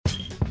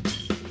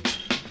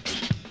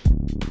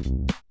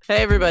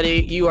Hey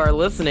everybody, you are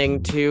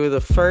listening to the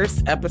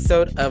first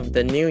episode of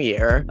the new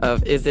year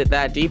of Is It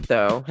That Deep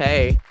Though?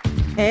 Hey.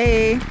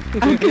 Hey.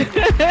 I'm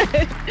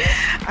good.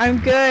 I'm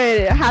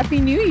good. Happy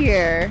New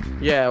Year.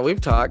 Yeah, we've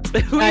talked.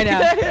 I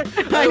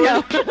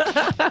know.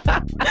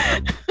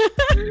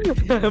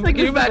 Can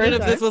you imagine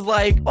if this was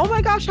like, oh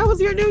my gosh, how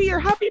was your New Year?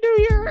 Happy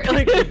New Year.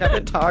 Like, we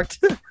haven't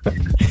talked.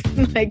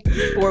 Like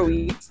 4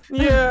 weeks.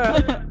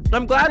 Yeah.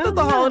 I'm glad that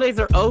the holidays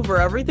are over.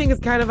 Everything is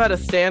kind of at a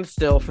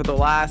standstill for the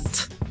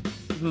last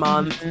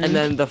month and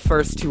then the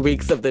first 2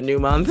 weeks of the new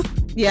month.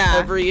 Yeah.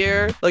 Every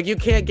year. Like, you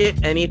can't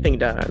get anything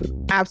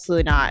done.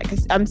 Absolutely not.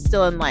 Because I'm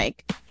still in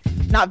like,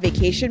 not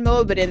vacation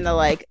mode, but in the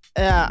like,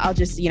 I'll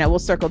just, we'll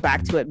circle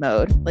back to it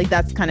mode. Like,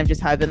 that's kind of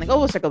just how I've been like, oh,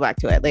 we'll circle back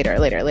to it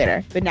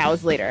later. But now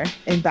it's later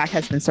and back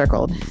has been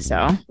circled.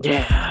 So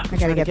yeah, I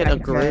gotta get a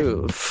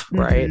groove,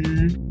 right?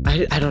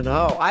 I don't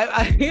know.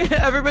 I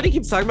everybody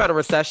keeps talking about a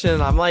recession.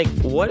 And I'm like,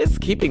 what is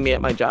keeping me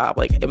at my job?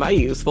 Like, am I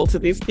useful to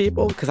these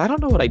people? Because I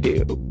don't know what I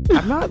do.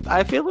 I'm not,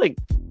 I feel like,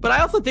 but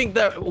I also think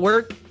that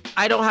work,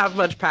 I don't have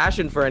much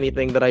passion for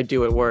anything that I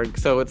do at work.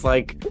 So it's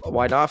like,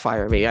 why not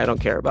fire me? I don't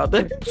care about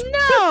this.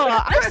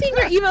 No, I've seen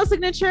your email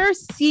signature,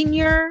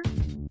 senior.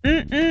 No,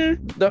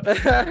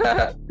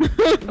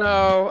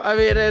 I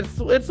mean,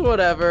 it's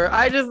whatever.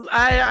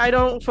 I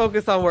don't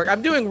focus on work.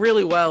 I'm doing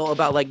really well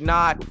about like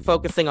not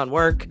focusing on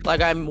work. Like,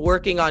 I'm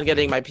working on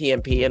getting my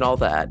PMP and all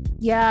that.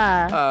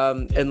 Yeah.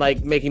 And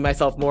like making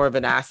myself more of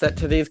an asset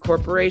to these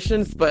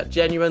corporations. But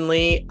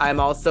genuinely, I'm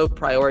also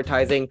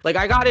prioritizing. Like,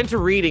 I got into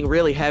reading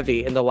really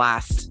heavy in the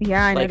last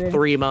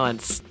 3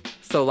 months.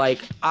 So like,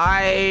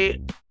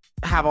 I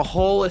have a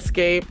whole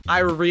escape. I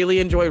really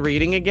enjoy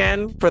reading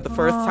again for the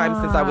first time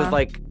since I was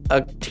like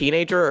a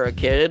teenager or a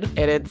kid,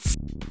 and it's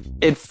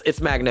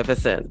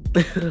magnificent.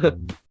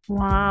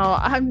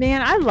 Wow,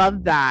 man, I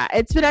love that.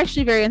 It's been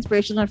actually very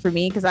inspirational for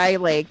me because I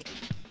like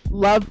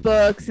love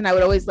books, and I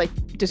would always like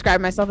describe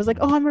myself as like,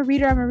 oh, I'm a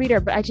reader,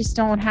 but I just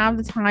don't have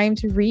the time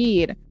to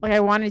read like I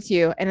wanted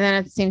to. And then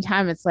at the same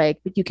time, it's like,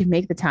 but you can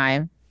make the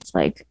time. It's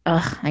like,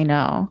 ugh, I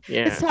know.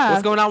 Yeah. It's tough.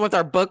 What's going on with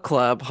our book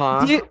club,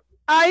 huh?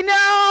 I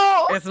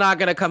know. It's not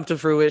gonna come to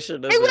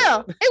fruition. It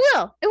will.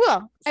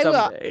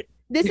 Someday.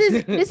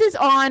 This is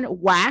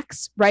on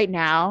wax right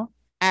now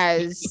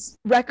as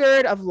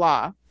record of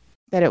law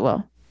that it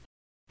will.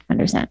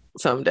 Understand?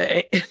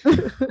 Someday.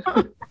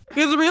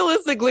 Because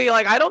realistically,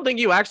 like, I don't think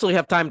you actually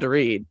have time to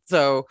read.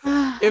 So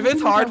if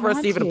it's hard for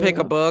us to even pick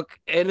a book,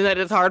 and then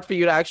it's hard for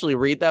you to actually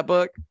read that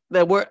book,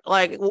 then we're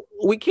like,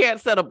 we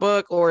can't set a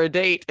book or a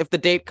date if the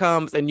date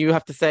comes and you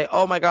have to say,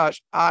 oh my gosh,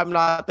 I'm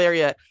not there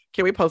yet.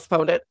 Can we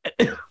postpone it?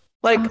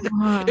 Like,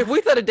 if we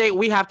set a date,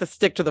 we have to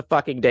stick to the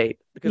fucking date,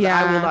 because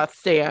I will not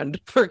stand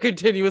for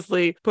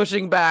continuously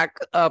pushing back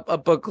a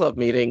book club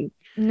meeting.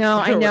 No,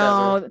 I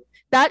know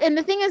that. And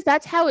the thing is,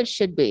 that's how it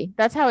should be.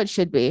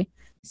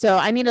 So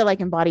I need to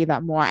like embody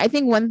that more. I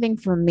think one thing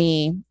for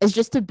me is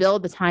just to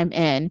build the time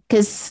in,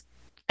 because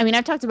I mean,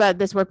 I've talked about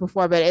this work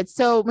before, but it's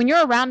so when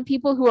you're around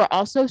people who are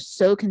also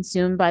so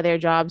consumed by their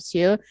jobs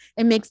too,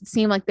 it makes it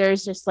seem like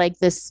there's just like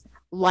this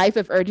life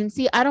of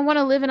urgency. I don't want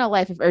to live in a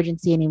life of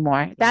urgency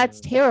anymore. That's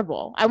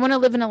terrible. I want to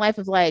live in a life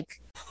of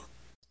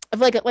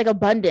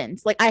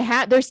abundance. Like,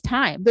 there's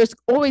time. There's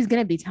always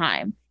going to be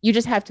time. You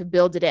just have to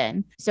build it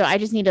in. So I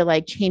just need to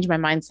like change my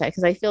mindset,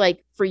 because I feel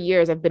like for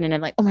years I've been in it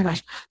like, oh my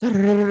gosh,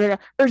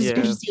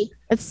 urgency.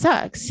 It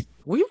sucks.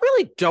 We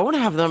really don't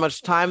have that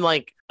much time.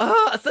 Like,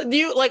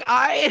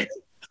 I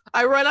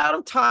run out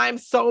of time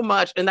so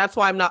much, and that's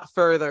why I'm not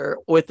further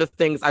with the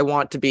things I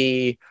want to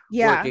be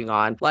working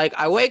on. Like,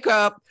 I wake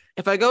up,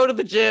 if I go to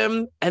the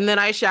gym and then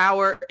I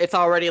shower, it's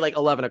already like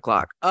 11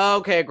 o'clock.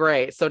 Okay,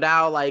 great. So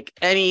now like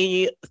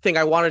anything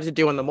I wanted to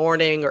do in the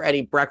morning or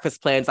any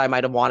breakfast plans I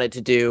might have wanted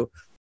to do,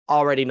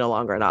 already no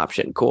longer an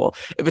option. Cool.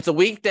 If it's a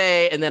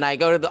weekday and then I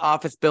go to the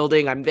office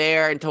building, I'm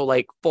there until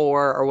like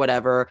 4 or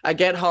whatever. I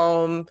get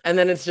home and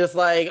then it's just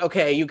like,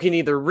 okay, you can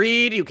either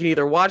read, you can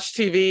either watch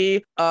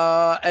TV,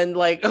 and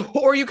like,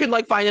 or you can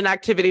like find an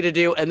activity to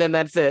do, and then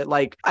that's it.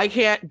 Like, I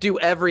can't do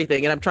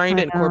everything, and I'm trying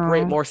to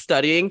incorporate more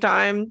studying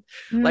time.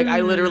 Like,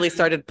 I literally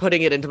started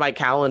putting it into my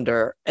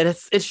calendar, and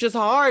it's just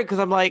hard because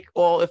I'm like,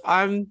 well, if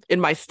I'm in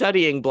my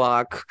studying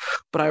block,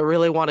 but I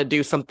really want to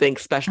do something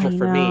special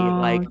for me,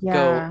 like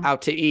go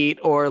out to eat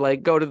or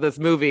like go to this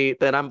movie,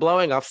 then I'm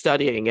blowing off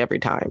studying every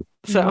time.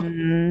 So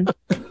and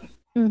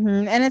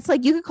it's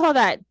like, you could call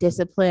that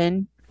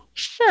discipline,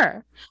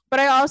 sure, but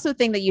I also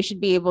think that you should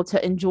be able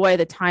to enjoy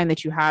the time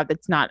that you have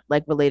that's not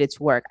like related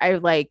to work. I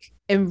like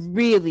am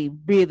really,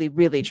 really,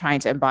 really trying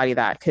to embody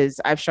that,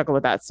 because I've struggled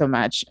with that so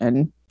much.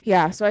 And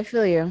so I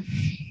feel you.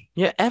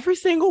 Yeah, every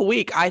single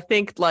week I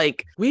think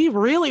like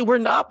we're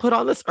not put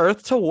on this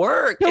earth to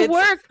work.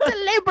 To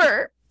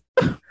labor.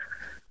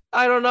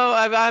 I don't know.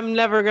 I'm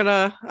never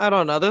gonna, I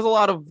don't know. There's a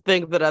lot of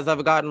things that as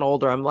I've gotten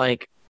older, I'm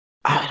like,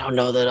 I don't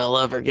know that I'll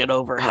ever get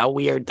over how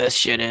weird this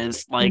shit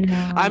is. Like,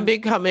 I'm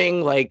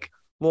becoming like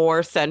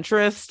more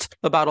centrist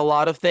about a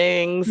lot of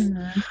things.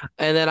 And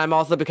then I'm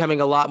also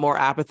becoming a lot more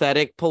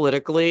apathetic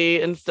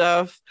politically and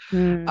stuff.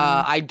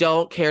 I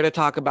don't care to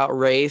talk about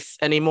race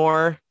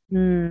anymore.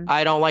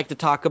 I don't like to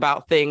talk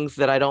about things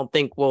that I don't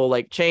think will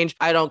like change.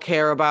 I don't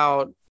care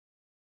about,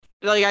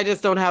 like, I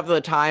just don't have the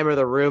time or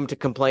the room to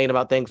complain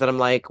about things that I'm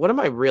like, what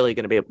am I really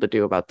going to be able to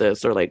do about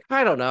this? Or like,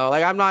 I don't know.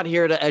 Like, I'm not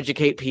here to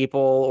educate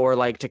people or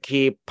like to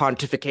keep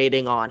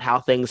pontificating on how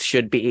things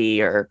should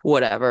be or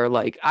whatever.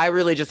 Like, I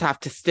really just have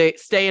to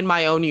stay in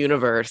my own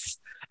universe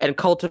and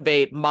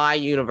cultivate my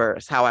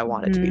universe how I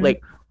want it to be.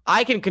 Like,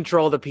 I can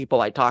control the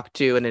people I talk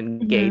to and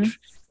engage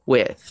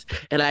with,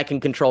 and I can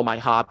control my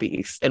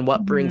hobbies and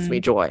what brings me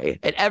joy.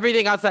 And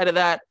everything outside of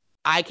that,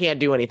 I can't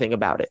do anything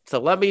about it. So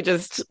let me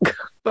just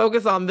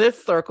focus on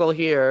this circle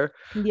here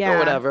or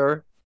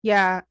whatever.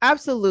 Yeah,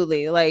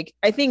 absolutely. Like,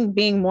 I think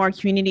being more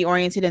community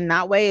oriented in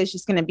that way is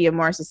just going to be a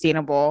more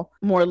sustainable,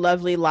 more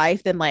lovely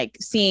life than like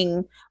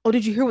seeing, oh,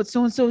 did you hear what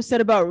so-and-so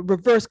said about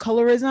reverse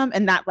colorism?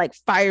 And that like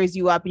fires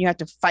you up and you have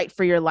to fight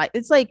for your life.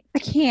 It's like, I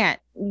can't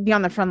be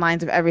on the front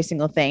lines of every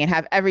single thing and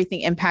have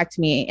everything impact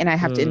me. And I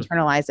have to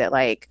internalize it.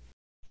 Like,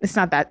 it's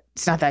not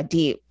that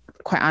deep,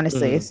 quite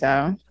honestly.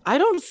 So I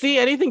don't see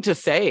anything to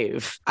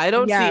save. I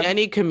don't see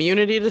any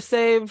community to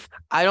save.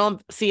 I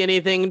don't see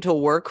anything to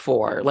work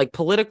for. Like,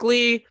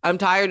 politically, I'm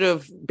tired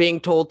of being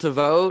told to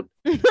vote.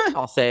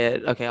 I'll say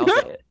it. Okay, I'll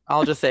say it.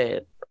 I'll just say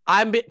it.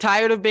 I'm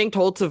tired of being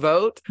told to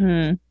vote.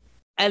 And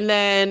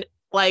then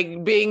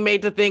like being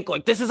made to think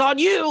like, this is on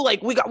you.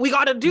 Like, we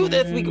got to do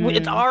this.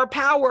 It's our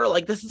power.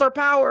 Like, this is our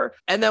power.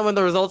 And then when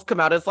the results come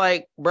out, it's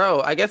like,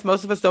 bro, I guess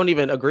most of us don't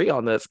even agree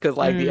on this because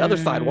like the other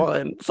side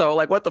won. So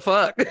like, what the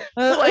fuck?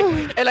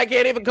 Like, and I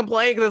can't even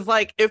complain because it's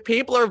like, if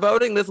people are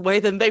voting this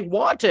way, then they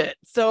want it.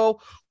 So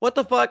what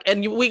the fuck?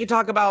 And we can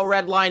talk about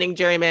redlining,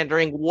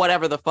 gerrymandering,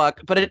 whatever the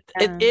fuck, but it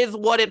is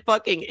what it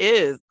fucking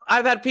is.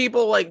 I've had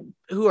people like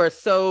who are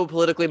so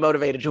politically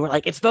motivated who are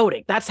like, it's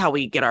voting. That's how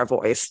we get our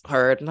voice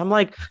heard. And I'm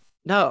like,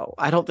 no,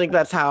 I don't think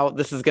that's how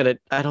this is going to,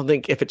 I don't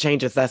think if it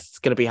changes, that's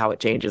going to be how it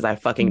changes. I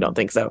fucking don't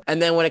think so.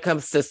 And then when it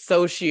comes to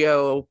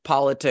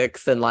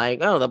socio-politics and like,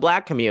 oh, the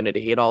Black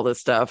community and all this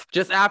stuff,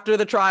 just after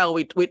the trial,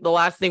 we the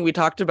last thing we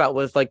talked about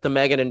was like the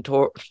Megan and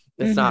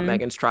it's not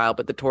Megan's trial,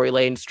 but the Tory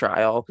Lanez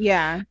trial.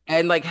 Yeah.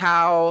 And like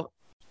how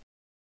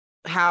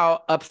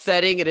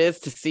upsetting it is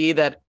to see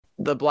that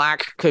the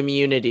Black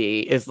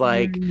community is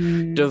like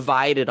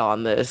divided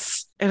on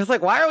this. And it's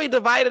like, why are we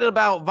divided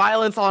about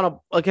violence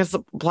against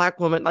a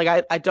Black woman?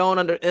 Like, I don't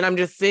and I'm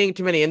just seeing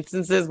too many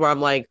instances where I'm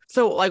like,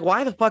 so like,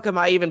 why the fuck am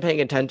I even paying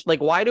attention? Like,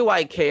 why do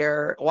I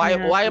care? Why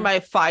am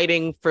I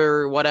fighting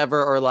for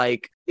whatever? Or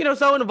like, you know,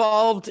 so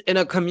involved in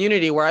a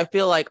community where I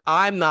feel like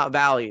I'm not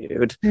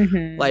valued.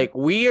 Like,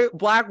 we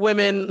Black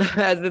women,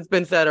 as it's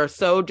been said, are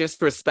so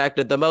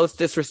disrespected, the most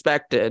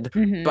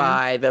disrespected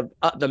by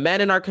the men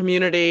in our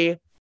community,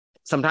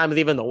 sometimes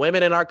even the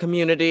women in our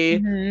community,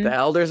 the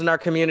elders in our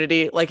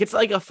community. Like, it's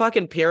like a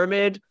fucking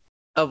pyramid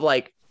of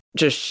like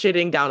just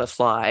shitting down a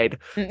slide.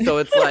 So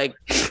it's like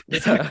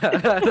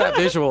that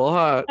visual,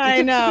 huh?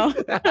 I know.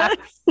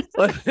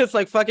 It's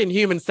like fucking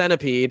Human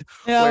Centipede.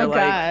 Oh, where, like,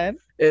 God.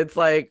 it's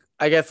like,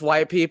 I guess,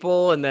 white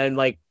people and then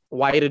like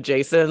white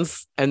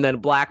adjacents and then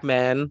Black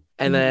men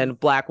and then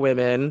Black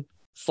women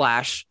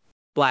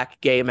 /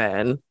 Black gay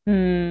men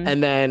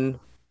and then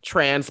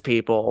trans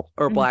people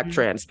or Black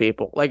trans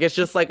people. Like, it's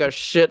just like a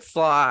shit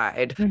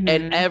slide.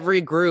 And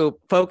every group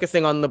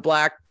focusing on the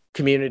Black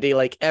community,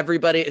 like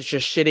everybody is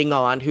just shitting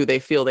on who they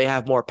feel they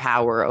have more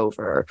power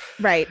over.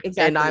 Right,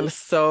 exactly. And I'm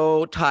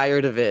so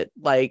tired of it.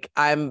 Like,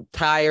 I'm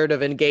tired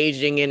of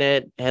engaging in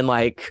it and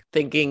like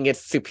thinking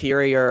it's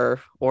superior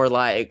or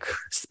like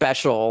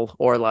special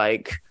or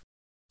like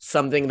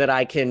something that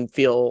I can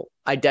feel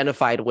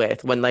identified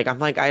with when like I'm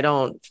like, I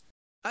don't.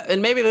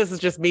 And maybe this is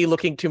just me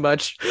looking too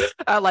much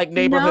at like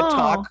neighborhood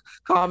talk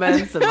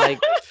comments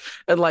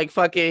and like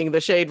fucking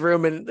the shade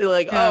room and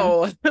like,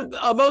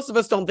 most of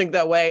us don't think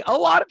that way. A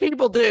lot of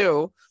people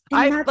do.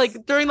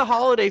 Like during the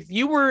holidays,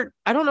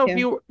 I don't know if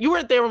you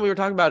weren't there when we were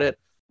talking about it,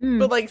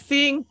 but like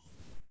seeing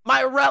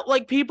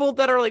like people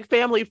that are like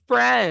family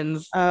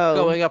friends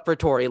going up for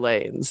Tory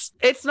Lanez.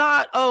 It's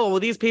not,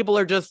 these people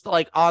are just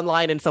like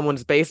online in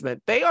someone's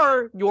basement. They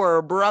are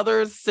your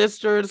brothers,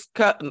 sisters,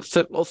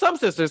 some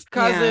sisters,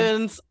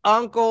 cousins,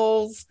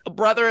 uncles,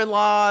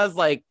 brother-in-laws.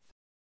 Like,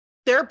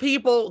 they're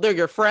people, they're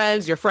your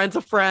friends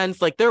of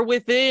friends. Like,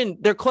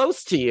 they're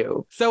close to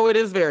you. So it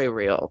is very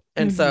real.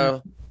 And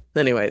so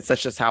anyways,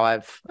 that's just how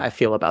I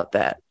feel about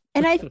that.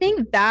 And I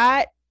think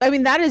that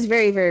is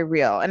very, very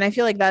real. And I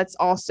feel like that's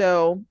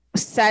also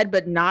said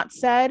but not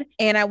said.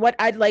 And I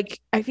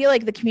feel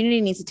like the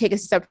community needs to take a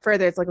step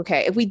further. It's like,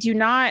 okay, if we do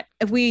not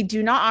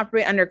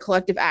operate under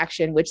collective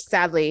action, which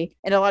sadly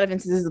in a lot of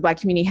instances the Black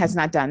community has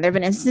not done. There have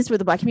been instances where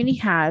the Black community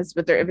has,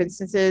 but there have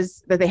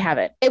instances that they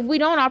haven't. If we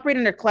don't operate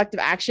under collective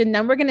action,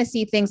 then we're going to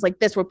see things like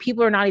this where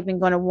people are not even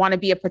going to want to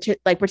be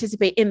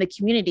participate in the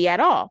community at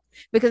all.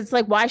 Because it's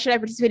like, why should I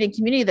participate in a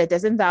community that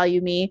doesn't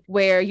value me,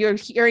 where you're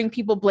hearing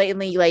people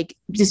blatantly like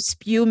just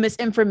spew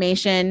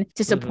misinformation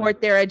to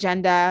support their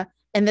agenda?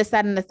 and this,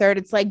 that, and the third.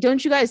 It's like,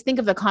 don't you guys think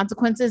of the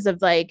consequences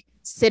of like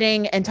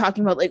sitting and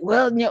talking about like,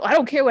 well, you know, I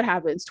don't care what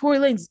happens. Tory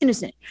Lanez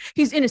innocent.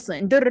 He's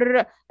innocent. Da, da, da,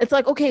 da. It's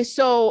like, okay,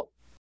 so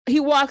he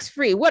walks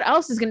free. What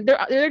else is there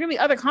are going to be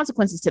other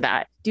consequences to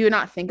that? Do you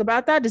not think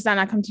about that? Does that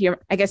not come to your,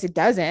 I guess it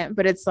doesn't,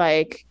 but it's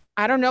like,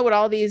 I don't know what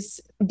all these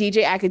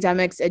DJ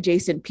Academics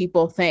adjacent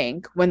people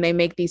think when they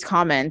make these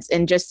comments,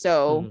 and just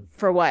so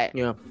for what?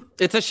 Yeah.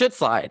 It's a shit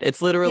slide.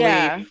 It's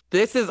literally,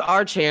 this is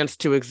our chance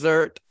to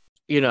exert,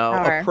 you know,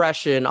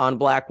 oppression on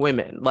Black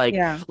women. Like,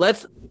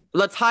 let's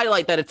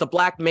highlight that it's a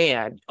Black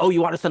man. Oh,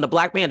 you want to send a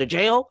Black man to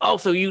jail? Oh,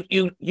 so you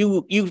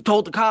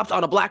told the cops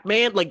on a Black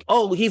man? Like,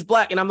 oh, he's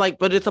Black. And I'm like,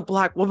 but it's a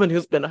Black woman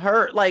who's been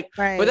hurt. Like,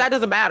 but that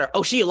doesn't matter.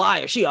 Oh, she a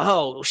liar. She a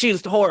hoe.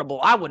 She's horrible.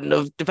 I wouldn't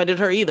have defended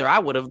her either. I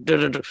would have,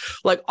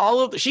 like,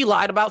 she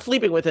lied about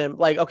sleeping with him.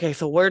 Like, okay,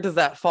 so where does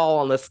that fall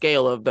on the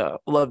scale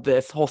of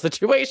this whole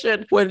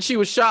situation when she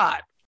was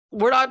shot?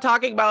 We're not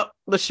talking about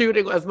the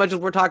shooting as much as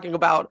we're talking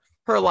about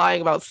her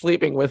lying about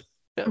sleeping with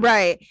him.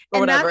 Right. Or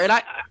whatever. And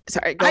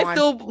I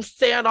still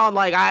stand on,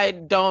 like, I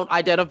don't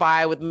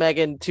identify with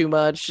Megan too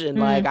much. And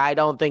like, I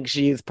don't think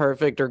she's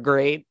perfect or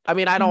great. I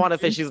mean, I don't want to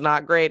say she's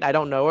not great. I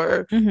don't know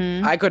her.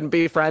 I couldn't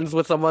be friends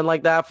with someone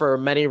like that for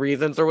many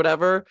reasons or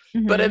whatever.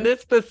 But in this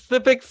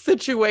specific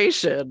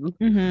situation,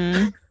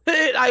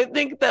 I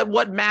think that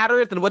what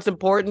matters and what's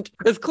important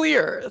is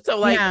clear. So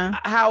like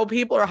how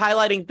people are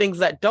highlighting things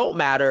that don't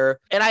matter.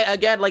 And I,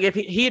 again, like if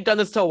he had done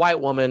this to a white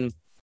woman,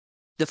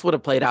 this would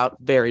have played out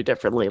very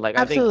differently. Like,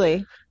 I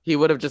think he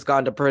would have just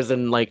gone to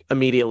prison like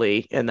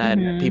immediately, and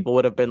then people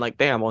would have been like,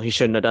 damn, well, he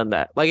shouldn't have done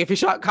that. Like, if he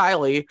shot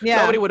Kylie,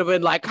 nobody would have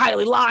been like,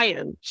 Kylie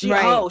lying. She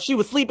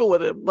was sleeping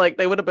with him. Like,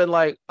 they would have been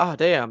like, oh,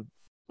 damn.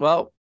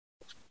 Well,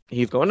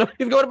 he's going to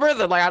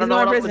prison. Like, I don't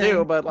know what else to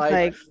do, but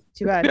like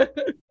too bad.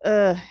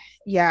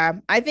 Yeah,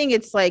 I think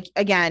it's like,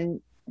 again,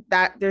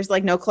 that there's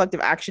like no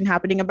collective action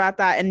happening about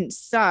that. And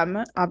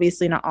some,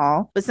 obviously not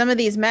all, but some of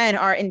these men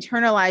are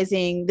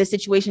internalizing the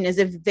situation as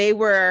if they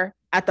were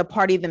at the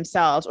party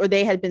themselves, or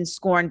they had been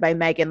scorned by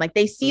Megan. Like,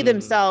 they see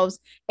themselves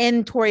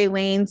in Tory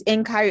Lanez,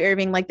 in Kyrie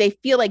Irving, like they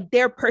feel like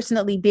they're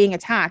personally being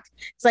attacked.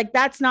 It's like,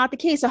 that's not the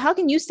case. So how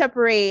can you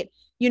separate,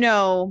 you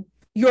know,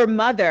 your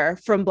mother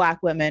from Black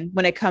women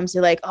when it comes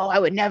to like, oh, I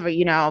would never,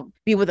 you know,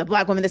 be with a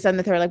Black woman, this and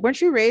the third. Like, weren't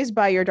you raised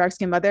by your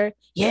dark-skinned mother?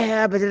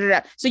 Yeah, but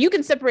so you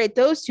can separate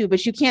those two,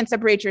 but you can't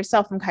separate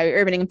yourself from Kyrie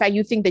Irving. In fact,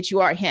 you think that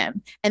you are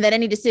him, and that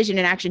any decision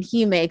and action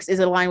he makes is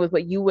aligned with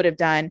what you would have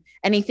done.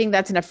 Anything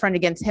that's an affront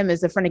against him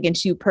is an affront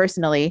against you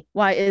personally.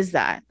 Why is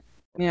that?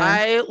 Yeah.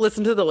 I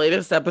listened to the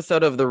latest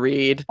episode of The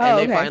Read, and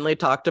they finally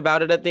talked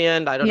about it at the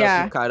end. I don't know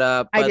if you caught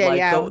up,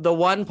 but the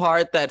one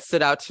part that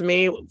stood out to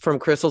me from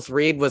Crystal's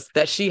read was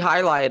that she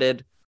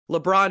highlighted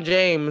LeBron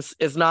James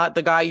is not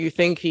the guy you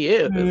think he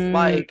is.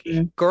 Like,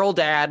 girl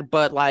dad,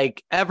 but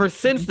like ever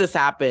since this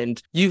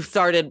happened, you've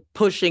started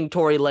pushing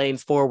Tory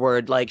Lanez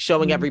forward, like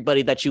showing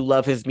everybody that you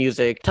love his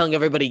music, telling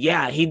everybody,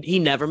 yeah, he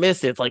never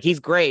misses. Like, he's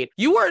great.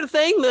 You weren't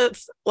saying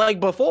this like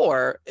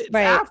before. It's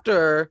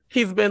after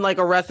he's been like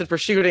arrested for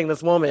shooting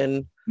this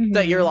woman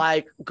that you're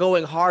like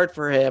going hard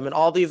for him, and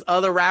all these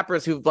other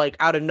rappers who've like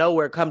out of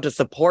nowhere come to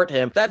support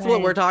him. That's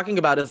what we're talking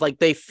about, is like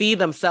they see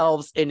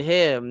themselves in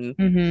him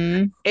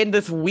in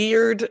this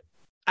weird,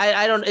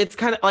 I don't, it's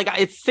kind of like,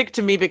 it's sick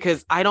to me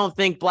because I don't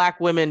think Black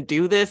women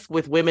do this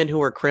with women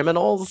who are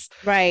criminals.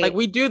 Like,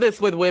 we do this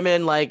with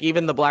women, like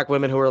even the Black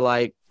women who are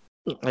like,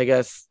 I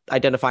guess,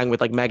 identifying with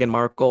like Meghan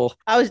Markle.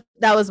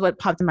 That was what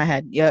popped in my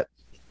head. Yep.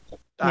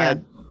 I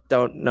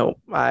don't know.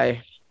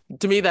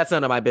 To me, that's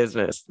none of my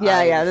business.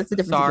 Yeah, that's a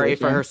different Sorry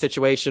situation. for her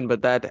situation,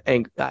 but that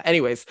ain't.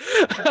 Anyways,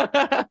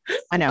 I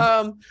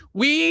know.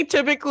 We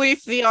typically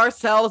see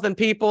ourselves in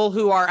people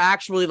who are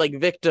actually like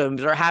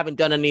victims or haven't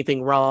done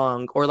anything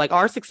wrong, or like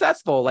are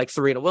successful, like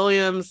Serena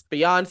Williams,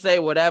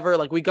 Beyonce, whatever.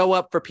 Like, we go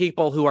up for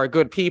people who are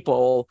good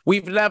people.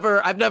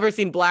 I've never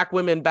seen Black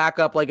women back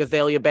up like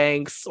Azalea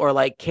Banks or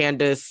like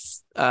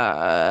Candace.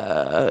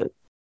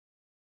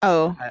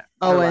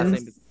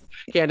 Owens.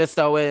 Candace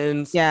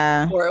Owens,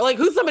 or like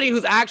who's somebody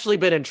who's actually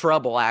been in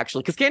trouble,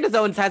 actually, because Candace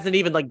Owens hasn't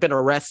even like been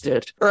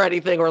arrested or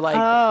anything, or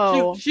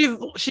like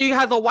she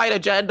has a white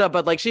agenda,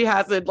 but like she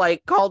hasn't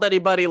like called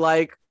anybody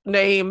like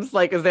names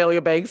like Azalea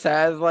Banks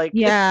has. Like,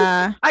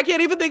 I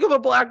can't even think of a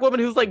Black woman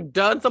who's like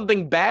done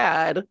something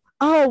bad.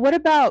 Oh, what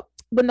about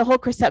when the whole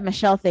Chrisette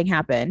Michele thing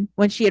happened,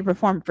 when she had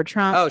performed for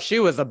Trump? Oh, she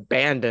was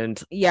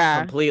abandoned.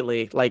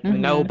 Completely. Like,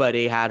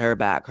 nobody had her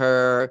back.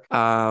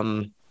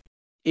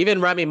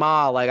 Even Remy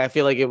Ma, like, I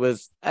feel like it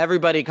was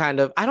everybody kind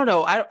of, I don't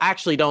know. I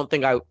actually don't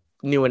think I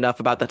knew enough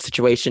about that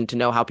situation to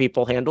know how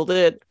people handled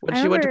it when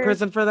she went to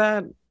prison for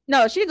that.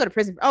 No, she didn't go to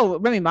prison. Oh,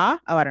 Remy Ma?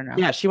 Oh, I don't know.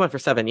 Yeah, she went for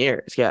 7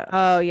 years. Yeah.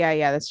 Oh,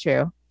 yeah, that's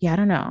true. Yeah, I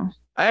don't know.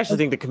 I actually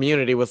think the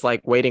community was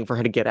like waiting for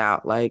her to get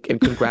out, like, and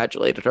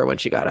congratulated her when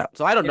she got out.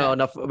 So I don't know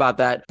enough about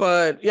that.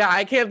 But yeah,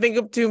 I can't think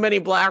of too many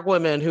Black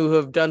women who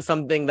have done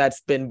something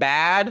that's been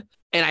bad.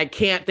 And I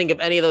can't think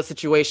of any of those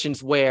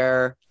situations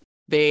where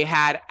they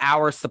had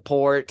our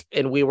support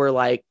and we were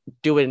like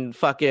doing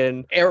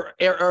fucking aerobatics.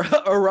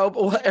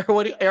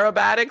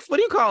 What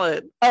do you call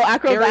it? Oh,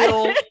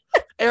 acrobatics.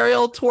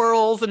 Aerial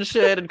twirls and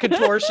shit and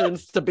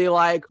contortions to be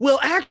like, well,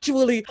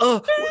 actually,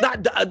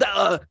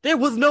 there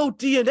was no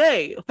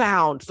DNA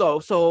found.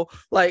 So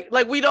like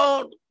we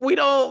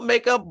don't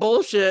make up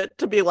bullshit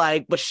to be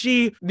like, but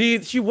she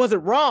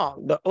wasn't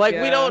wrong. Like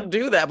we don't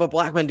do that, but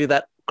Black men do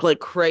that like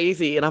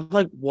crazy. And I'm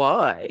like,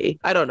 why?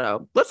 I don't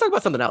know. Let's talk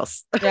about something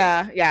else.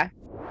 Yeah.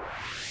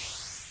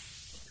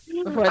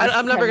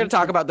 I'm never going to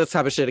talk about this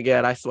type of shit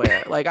again. I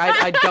swear. Like,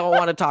 I don't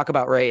want to talk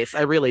about race.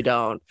 I really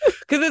don't.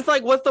 Because it's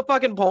like, what's the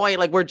fucking point?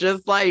 Like, we're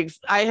just like,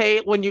 I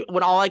hate when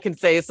all I can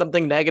say is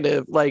something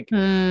negative. Like,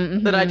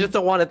 then I just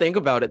don't want to think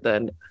about it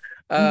then.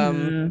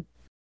 Oh,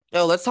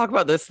 let's talk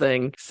about this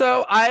thing.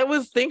 So I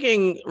was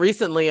thinking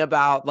recently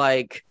about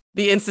like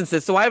the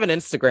instances. So I have an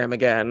Instagram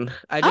again.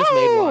 I just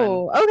made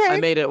one. Okay. I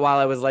made it while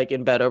I was like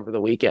in bed over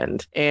the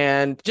weekend.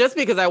 And just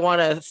because I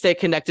want to stay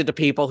connected to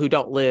people who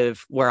don't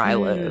live where I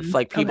live,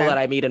 like people that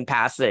I meet in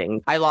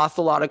passing. I lost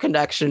a lot of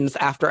connections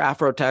after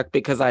Afrotech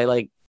because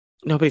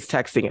nobody's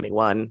texting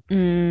anyone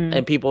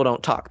and people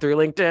don't talk through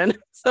LinkedIn.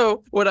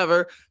 So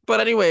whatever. But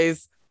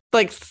anyways,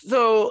 like,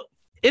 so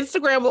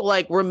Instagram will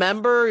like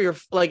remember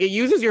it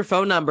uses your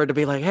phone number to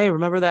be like, hey,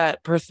 remember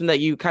that person that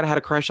you kind of had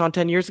a crush on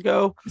 10 years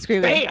ago?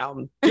 Screaming.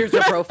 Bam, here's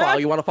their profile.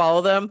 You want to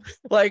follow them?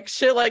 Like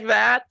shit like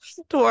that.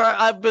 To where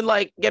I've been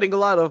like getting a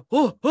lot of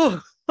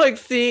like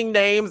seeing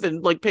names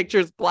and like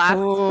pictures blasts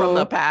from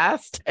the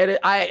past. And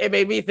it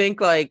made me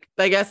think like,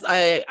 I guess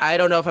I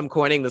don't know if I'm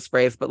coining this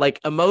phrase, but like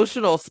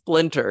emotional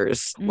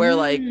splinters where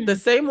like the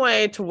same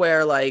way to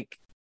where like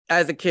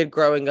as a kid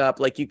growing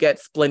up, like you get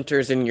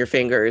splinters in your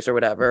fingers or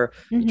whatever,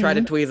 you try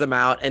to tweeze them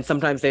out and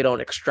sometimes they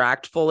don't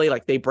extract fully,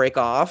 like they break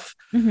off.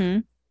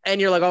 And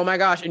you're like, oh my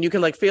gosh. And you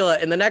can like feel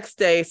it. And the next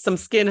day, some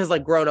skin has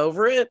like grown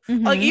over it.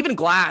 Like even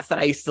glass that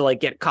I used to like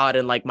get caught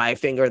in like my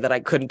finger that I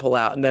couldn't pull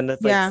out. And then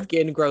it's like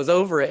skin grows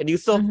over it and you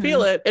still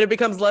feel it and it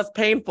becomes less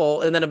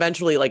painful. And then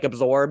eventually like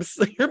absorbs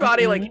your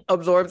body, like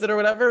absorbs it or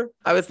whatever.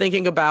 I was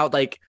thinking about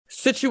like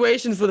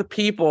situations with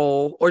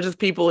people or just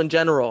people in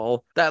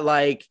general that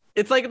like,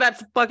 it's like that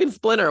fucking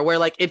splinter where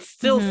like it's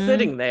still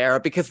sitting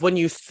there because when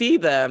you see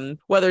them,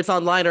 whether it's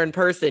online or in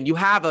person, you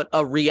have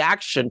a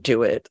reaction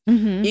to it.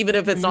 Even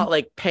if it's not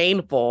like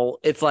painful,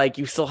 it's like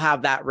you still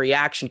have that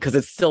reaction because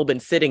it's still been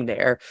sitting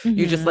there.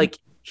 You just like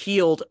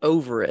healed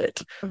over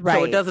it. Right.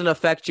 So it doesn't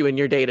affect you in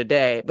your day to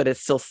day, but it's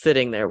still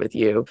sitting there with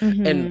you.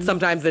 And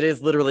sometimes it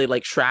is literally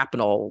like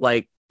shrapnel,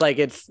 like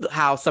it's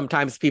how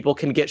sometimes people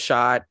can get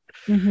shot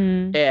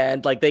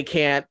and like they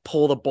can't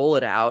pull the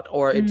bullet out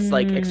or it's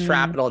like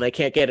shrapnel and they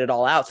can't get it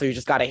all out. So you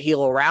just got to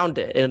heal around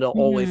it and it'll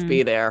always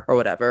be there or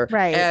whatever.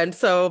 Right. And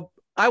so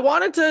I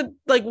wanted to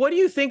like, what do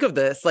you think of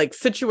this? Like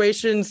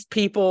situations,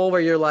 people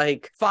where you're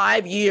like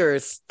 5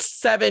 years,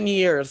 7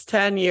 years,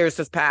 10 years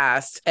has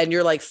passed and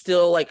you're like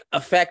still like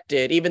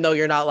affected, even though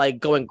you're not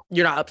like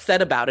you're not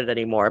upset about it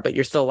anymore, but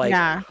you're still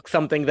like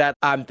something that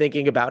I'm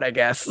thinking about, I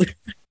guess.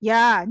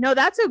 Yeah, no,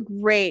 that's a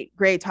great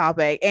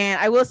topic. And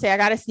I will say I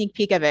got a sneak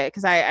peek of it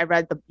because I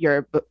read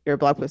your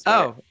blog post.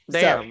 Oh,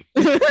 damn.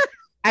 So,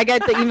 I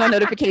get the email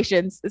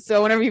notifications.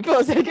 So whenever you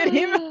post, I get an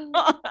email.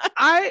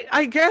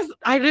 I guess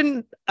I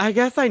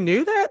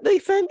knew that they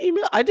sent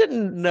email. I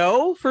didn't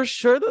know for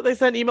sure that they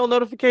sent email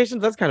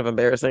notifications. That's kind of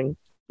embarrassing.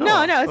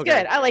 No, it's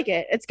good. I like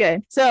it. It's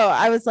good. So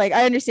I was like,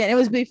 I understand. It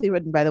was briefly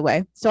written, by the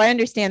way. So I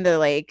understand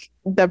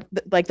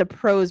the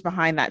pros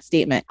behind that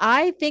statement.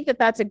 I think that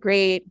that's a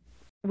great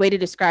way to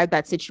describe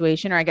that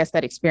situation, or I guess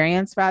that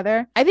experience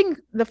rather. I think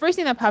the first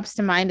thing that pops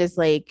to mind is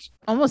like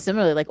almost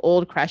similarly like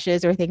old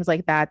crushes or things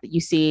like that you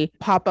see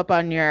pop up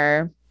on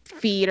your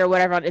feed or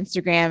whatever on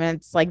Instagram and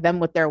it's like them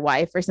with their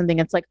wife or something.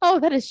 It's like, oh,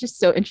 that is just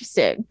so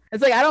interesting.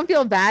 It's like I don't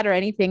feel bad or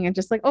anything and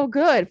just like, oh,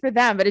 good for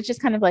them, but it's just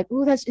kind of like,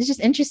 oh, it's just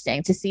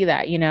interesting to see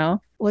that, you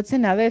know. What's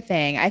another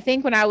thing? I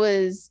think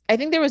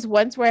there was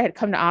once where I had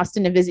come to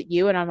Austin to visit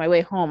you, and on my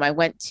way home I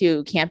went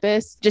to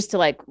campus just to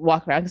like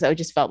walk around because I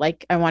just felt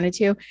like I wanted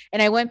to,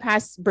 and I went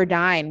past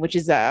Burdine, which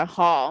is a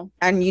hall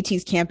on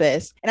UT's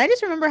campus, and I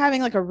just remember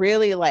having like a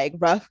really like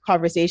rough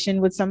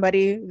conversation with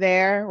somebody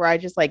there where I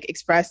just like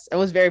expressed I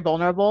was very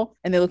vulnerable,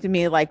 and they looked at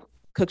me like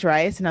cooked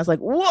rice, and I was like,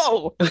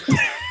 whoa.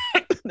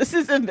 This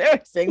is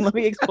embarrassing. Let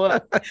me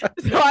explode.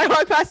 So I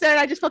walked past there and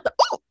I just felt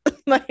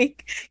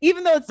like,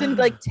 even though it's been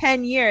like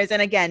 10 years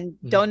and again,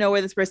 don't know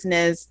where this person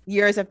is,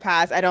 years have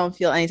passed. I don't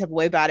feel any type of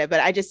way about it,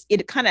 but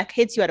it kind of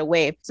hits you at a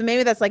wave. So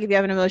maybe that's like if you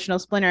have an emotional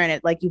splinter and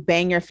it like you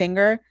bang your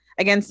finger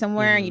against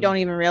somewhere and you don't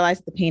even realize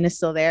the pain is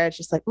still there. It's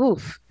just like,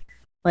 oof,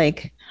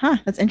 like,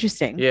 that's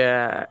interesting.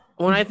 Yeah.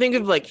 When I think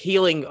of like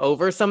healing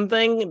over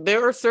something,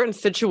 there are certain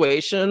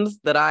situations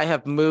that I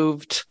have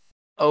moved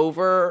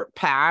over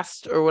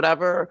past or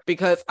whatever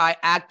because I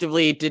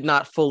actively did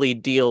not fully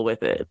deal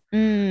with it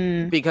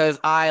because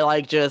I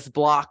like just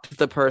blocked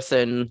the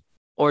person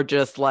or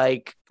just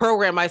like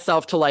program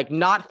myself to like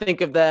not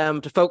think of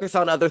them, to focus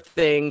on other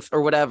things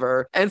or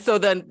whatever. And so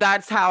then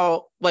that's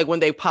how like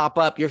when they pop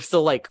up, you're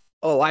still like,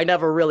 oh, I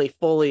never really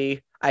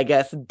fully I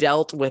guess,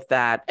 dealt with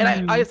that.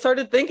 And I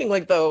started thinking,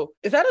 like, though,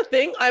 is that a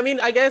thing? I mean,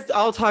 I guess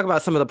I'll talk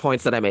about some of the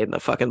points that I made in the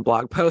fucking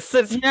blog post.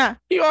 Since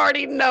you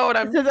already know what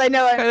I'm I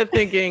know kind of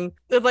thinking.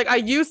 It's like, I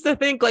used to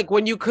think, like,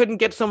 when you couldn't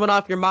get someone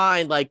off your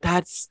mind, like,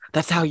 that's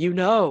how you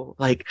know.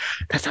 Like,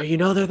 that's how you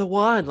know they're the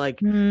one.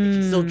 Like, if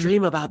you still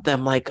dream about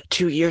them, like,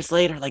 2 years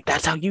later, like,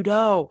 that's how you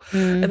know.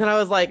 And then I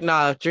was like,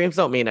 nah, dreams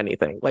don't mean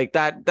anything. Like,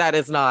 that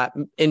is not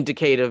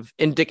indicative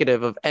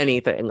of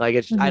anything. Like,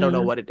 it's I don't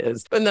know what it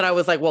is. And then I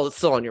was like, well, it's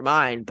still on your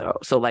mind, though.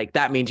 So, like,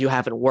 that means you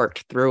haven't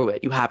worked through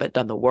it. You haven't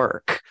done the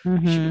work. You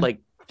should,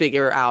 like,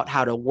 figure out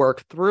how to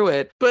work through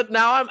it. But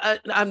now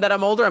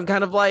I'm older, I'm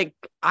kind of like,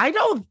 I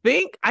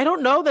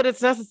don't know that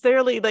it's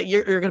necessarily that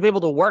you're going to be able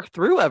to work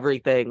through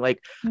everything.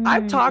 Like,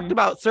 I've talked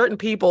about certain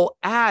people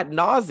ad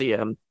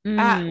nauseum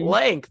at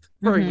length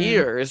for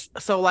years.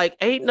 So, like,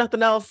 ain't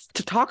nothing else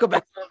to talk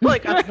about.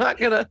 Like, I'm not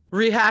going to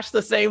rehash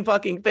the same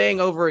fucking thing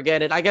over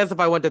again. And I guess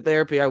if I went to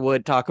therapy, I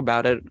would talk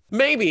about it.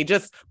 Maybe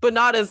but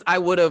not as I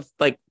would have,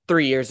 like,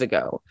 3 years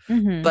ago.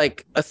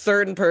 Like, a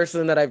certain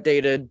person that I've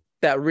dated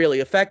that really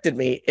affected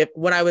me.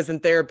 When I was in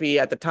therapy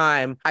at the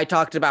time, I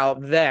talked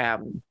about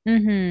them.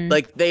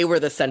 Like, they were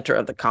the center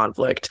of the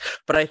conflict.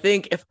 But I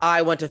think if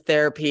I went to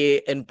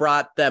therapy and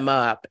brought them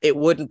up, it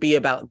wouldn't be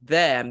about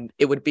them.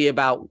 It would be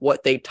about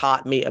what they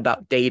taught me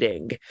about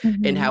dating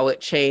and how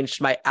it changed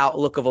my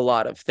outlook of a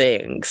lot of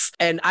things.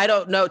 And I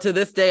don't know, to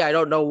this day, I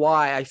don't know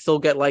why I still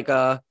get like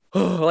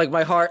like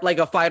my heart, like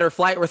a fight or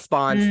flight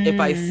response. If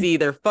I see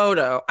their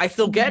photo, I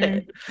still get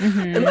it.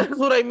 And that's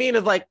what I mean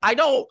is, like,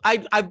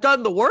 I've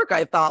done the work.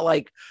 I thought,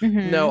 like,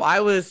 no, I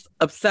was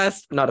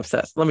not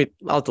obsessed.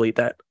 I'll delete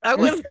that. I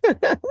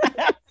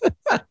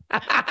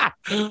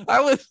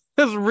was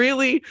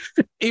really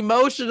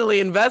emotionally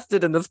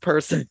invested in this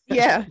person.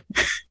 Yeah.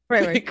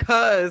 Right.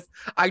 Because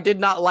I did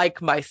not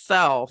like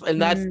myself.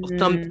 And that's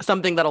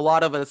something that a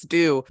lot of us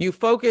do. You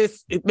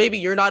focus, maybe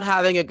you're not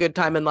having a good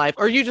time in life,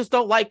 or you just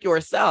don't like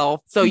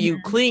yourself. So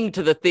you cling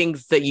to the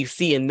things that you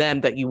see in them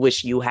that you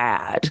wish you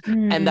had.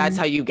 And that's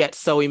how you get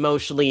so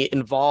emotionally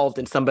involved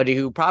in somebody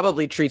who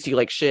probably treats you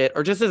like shit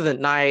or just isn't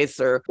nice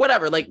or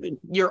whatever. Like,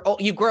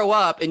 you grow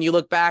up and you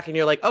look back and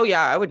you're like, oh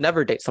yeah, I would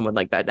never date someone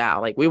like that now.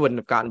 Like, we wouldn't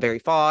have gotten very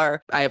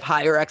far. I have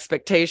higher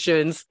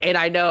expectations, and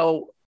I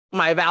know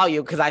my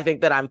value because I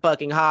think that I'm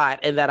fucking hot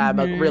and that I'm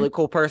a really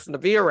cool person to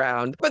be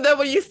around. But then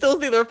when you still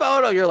see their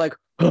photo, you're like,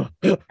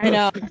 I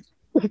know.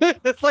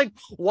 It's like,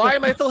 why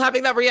am I still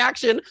having that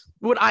reaction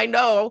when I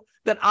know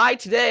that I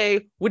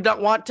today would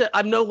not want to,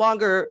 I'm no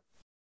longer,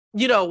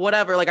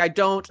 whatever, like, I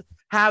don't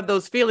have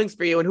those feelings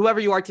for you, and whoever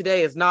you are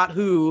today is not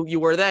who you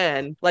were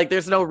then. Like,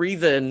 there's no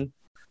reason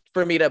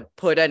for me to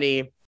put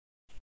any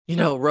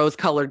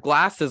rose-colored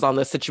glasses on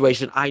this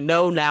situation. I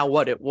know now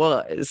what it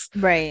was.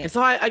 Right. And so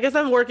I guess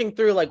I'm working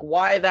through, like,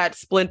 why that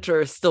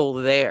splinter is still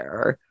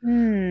there.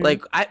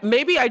 Like,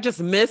 maybe I just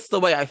missed the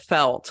way I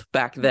felt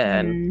back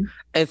then.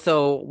 And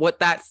so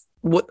what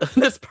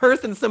this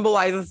person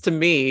symbolizes to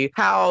me,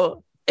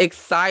 how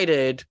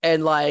excited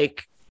and,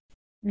 like,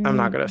 I'm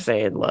not going to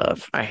say in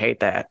love. I hate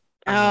that.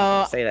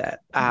 Say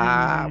that.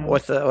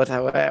 What could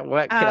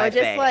I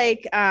just say?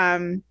 Like,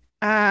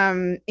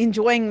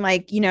 enjoying,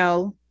 like,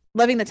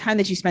 loving the time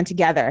that you spent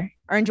together,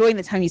 or enjoying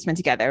the time you spent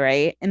together,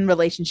 right? In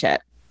relationship.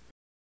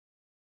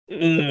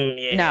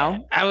 Yeah.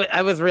 No,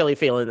 I was really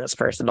feeling this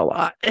person a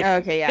lot.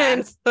 Okay, yeah.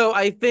 And so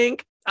I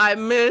think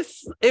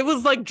it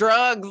was like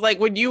drugs.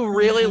 Like, when you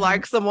really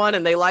like someone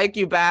and they like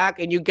you back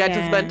and you get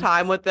to spend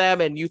time with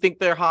them and you think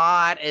they're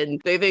hot and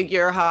they think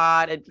you're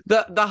hot, and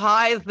the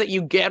highs that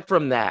you get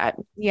from that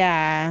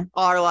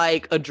are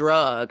like a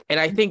drug. And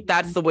I think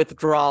that's the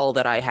withdrawal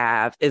that I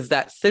have, is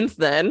that since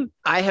then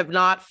I have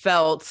not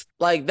felt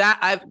like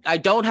that. I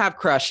don't have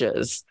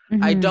crushes.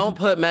 I don't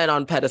put men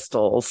on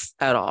pedestals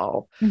at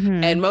all.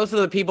 And most of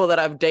the people that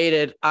I've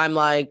dated, I'm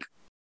like,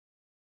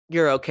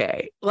 you're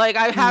okay. Like,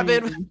 I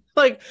haven't,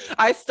 like,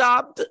 I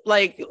stopped,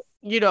 like,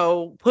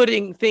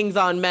 putting things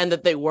on men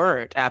that they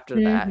weren't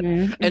after that.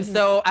 And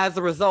so as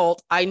a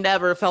result, I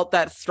never felt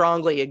that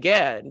strongly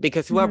again,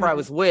 because whoever I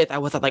was with, I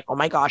wasn't like, oh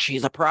my gosh,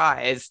 he's a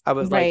prize. I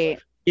was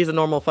like, he's a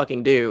normal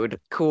fucking dude.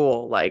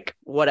 Cool. Like,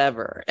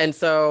 whatever. And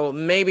so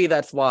maybe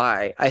that's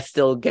why I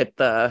still get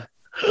the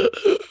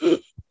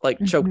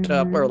like choked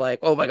up, or like,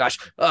 oh my gosh,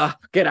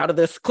 get out of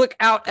this, click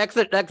out,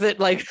 exit,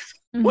 like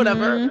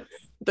whatever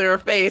their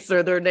face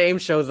or their name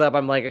shows up,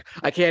 I'm like,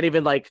 I can't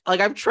even like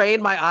I've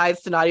trained my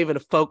eyes to not even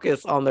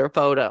focus on their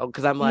photo,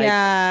 because I'm like,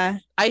 I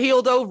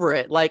healed over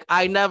it. Like,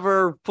 I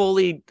never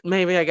fully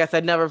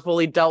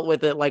dealt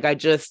with it. Like, I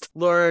just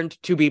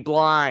learned to be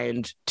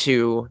blind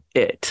to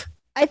it.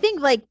 I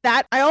think, like,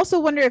 that, I also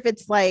wonder if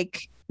it's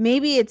like,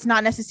 maybe it's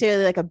not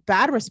necessarily like a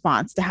bad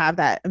response to have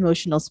that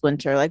emotional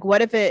splinter. Like,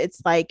 what if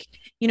it's like,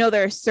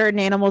 there are certain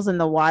animals in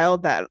the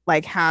wild that,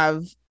 like,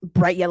 have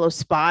bright yellow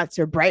spots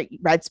or bright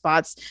red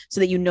spots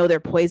so that they're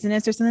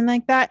poisonous or something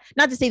like that.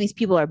 Not to say these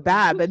people are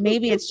bad, but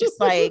maybe it's just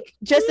like,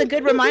 just a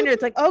good reminder.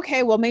 It's like,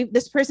 okay, well, maybe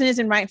this person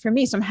isn't right for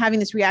me, so I'm having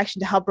this reaction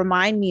to help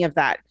remind me of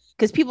that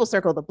because people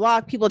circle the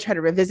block, people try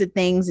to revisit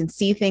things and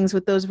see things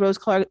with those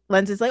rose-colored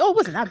lenses. Like, oh, it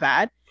wasn't that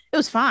bad. It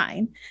was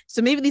fine.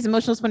 So maybe these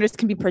emotional splinters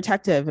can be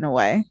protective in a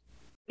way.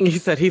 You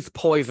said he's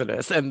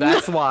poisonous, and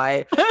that's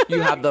why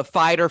you have the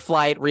fight or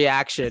flight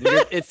reaction.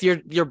 It's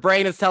your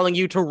brain is telling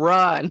you to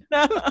run.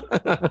 No,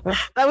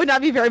 that would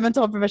not be very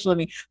mental and professional of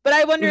me. But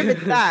I wonder if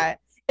it's that.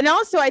 And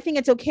also, I think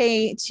it's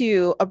okay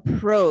to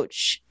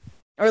approach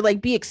or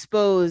like be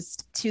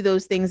exposed to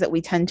those things that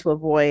we tend to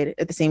avoid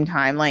at the same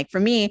time. Like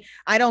for me,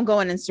 I don't go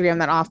on Instagram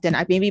that often.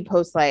 I maybe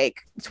post like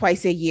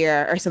twice a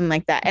year or something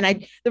like that.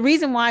 And the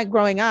reason why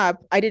growing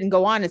up, I didn't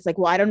go on, it's like,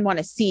 well, I don't want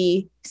to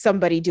see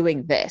somebody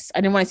doing this.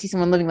 I didn't want to see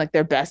someone living like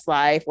their best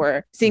life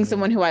or seeing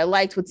someone who I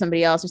liked with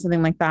somebody else or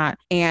something like that.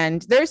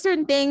 And there are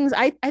certain things,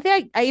 I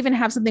think I even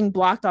have something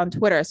blocked on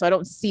Twitter. So I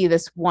don't see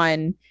this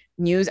one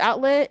news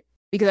outlet,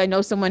 because I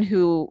know someone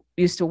who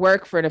used to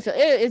work for an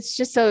affiliate. It's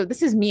just so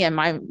this is me and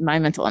my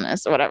mental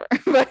illness or whatever.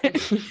 But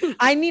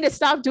I need to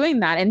stop doing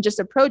that and just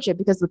approach it,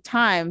 because with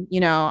time,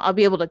 I'll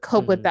be able to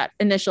cope with that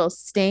initial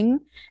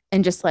sting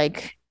and just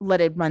like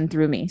let it run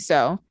through me.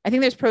 So I think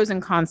there's pros and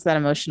cons to that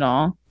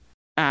emotional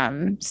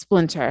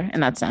splinter in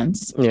that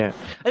sense. Yeah.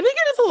 I think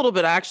it is a little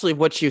bit actually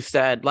what you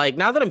said. Like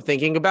now that I'm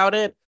thinking about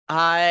it,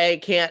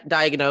 I can't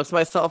diagnose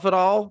myself at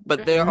all,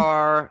 but there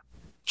are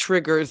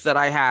triggers that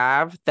I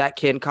have that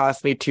can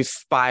cause me to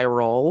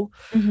spiral.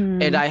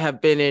 And I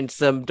have been in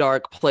some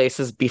dark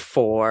places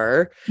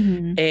before.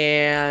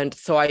 And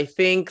so I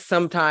think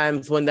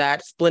sometimes when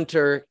that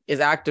splinter is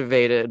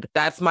activated,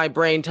 that's my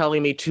brain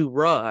telling me to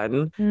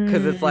run,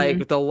 because it's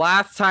like the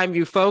last time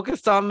you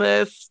focused on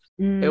this,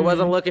 it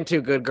wasn't looking too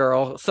good,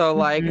 girl. So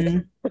like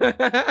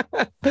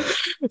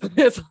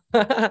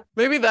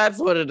maybe that's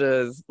what it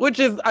is, which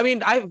is, I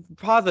mean, I'm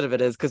positive it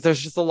is, because there's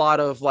just a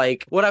lot of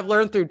like what I've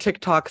learned through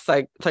TikTok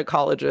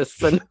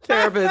psychologists and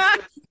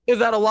therapists is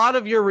that a lot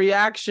of your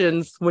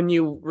reactions when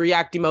you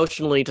react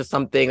emotionally to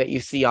something that you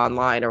see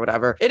online or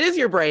whatever, it is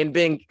your brain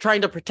trying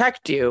to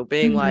protect you,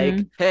 being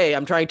like, hey,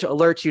 I'm trying to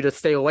alert you to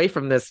stay away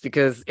from this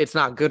because it's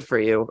not good for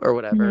you or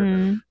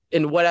whatever,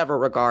 in whatever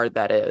regard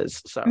that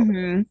is. So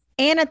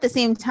And at the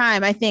same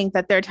time, I think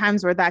that there are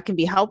times where that can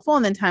be helpful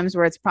and then times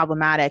where it's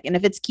problematic. And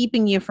if it's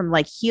keeping you from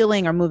like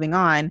healing or moving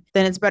on,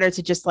 then it's better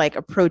to just like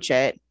approach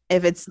it.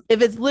 If it's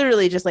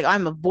literally just like,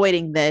 I'm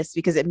avoiding this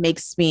because it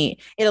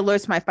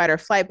alerts my fight or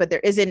flight, but there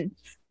isn't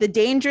the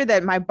danger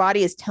that my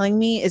body is telling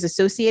me is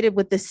associated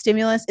with this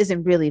stimulus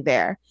isn't really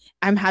there.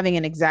 I'm having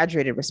an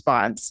exaggerated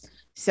response.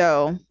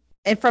 So,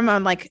 and from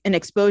like an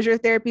exposure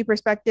therapy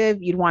perspective,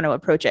 you'd want to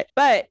approach it.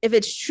 But if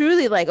it's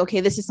truly like, okay,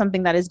 this is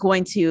something that is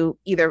going to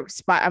either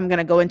I'm going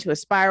to go into a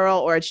spiral,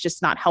 or it's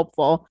just not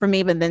helpful for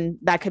me, but then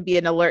that could be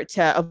an alert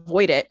to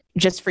avoid it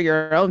just for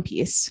your own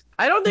peace.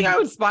 I don't think I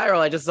would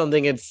spiral. I just don't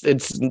think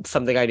it's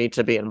something I need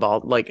to be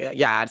involved. Like,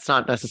 yeah, it's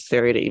not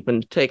necessary to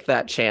even take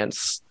that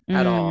chance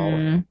at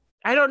all.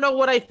 I don't know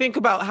what I think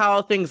about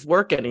how things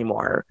work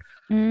anymore.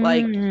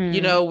 Like,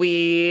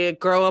 we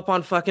grow up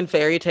on fucking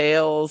fairy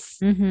tales,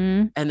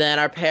 and then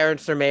our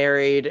parents are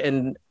married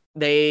and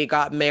they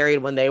got married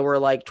when they were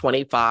like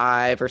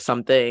 25 or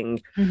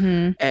something.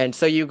 And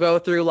so you go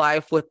through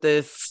life with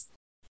this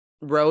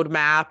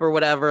roadmap or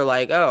whatever,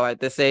 like, oh,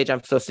 at this age,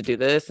 I'm supposed to do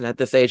this. And at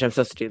this age, I'm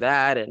supposed to do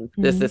that. And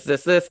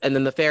this. And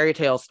then the fairy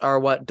tales are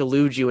what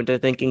delude you into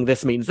thinking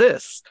this means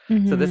this.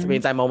 So this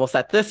means I'm almost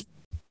at this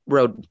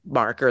road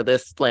mark or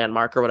this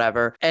landmark or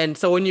whatever. And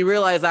so when you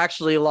realize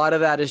actually a lot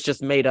of that is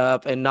just made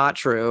up and not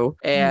true,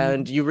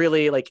 and you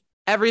really like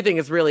everything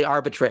is really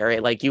arbitrary,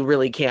 like you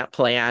really can't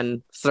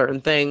plan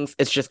certain things,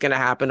 it's just going to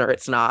happen or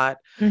it's not.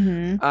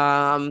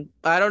 I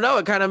don't know,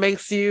 it kind of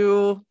makes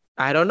you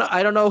I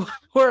don't know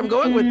where I'm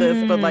going with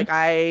this, but like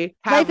I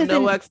have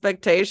no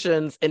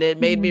expectations, and it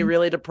made me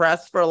really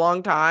depressed for a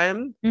long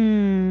time.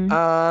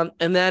 And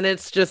then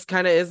it's just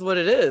kind of is what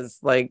it is.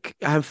 Like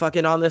I'm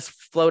fucking on this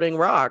floating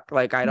rock.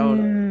 Like I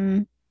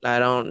don't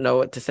know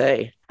what to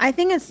say. I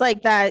think it's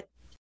like that,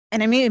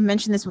 and I may have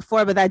mentioned this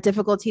before, but that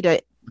difficulty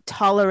to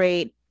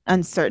tolerate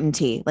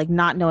uncertainty, like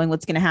not knowing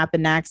what's going to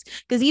happen next.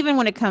 Because even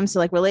when it comes to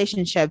like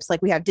relationships,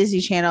 like we have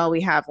Disney Channel, we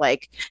have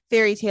like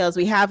fairy tales,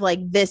 we have like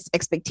this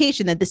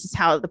expectation that this is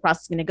how the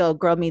process is going to go.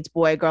 Girl meets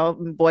boy,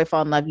 boy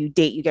fall in love, you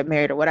date, you get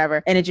married or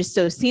whatever. And it's just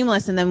so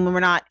seamless. And then when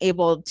we're not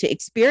able to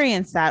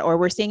experience that, or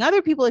we're seeing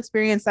other people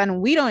experience that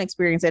and we don't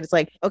experience it, it's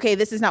like, okay,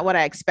 this is not what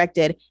I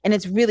expected. And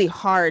it's really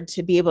hard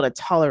to be able to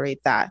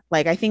tolerate that.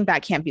 Like, I think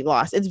that can't be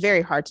lost. It's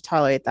very hard to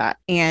tolerate that.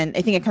 And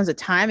I think it comes with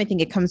time. I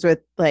think it comes with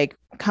like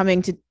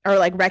coming to, or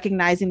like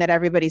recognizing that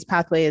everybody's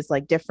pathway is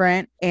like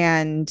different,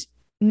 and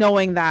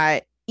knowing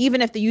that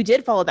even if you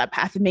did follow that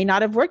path, it may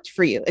not have worked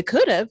for you. It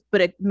could have,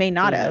 but it may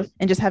not have.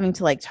 And just having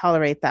to like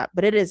tolerate that.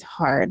 But it is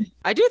hard.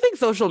 I do think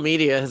social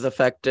media has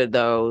affected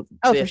though.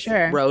 For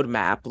sure.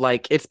 Roadmap.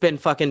 Like it's been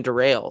fucking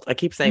derailed. I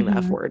keep saying that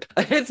F word.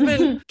 It's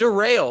been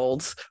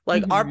derailed.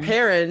 Like our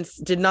parents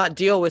did not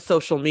deal with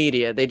social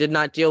media. They did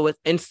not deal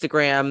with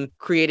Instagram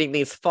creating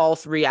these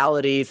false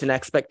realities and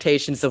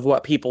expectations of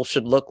what people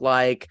should look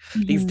like.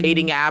 These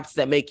dating apps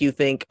that make you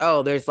think,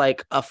 oh, there's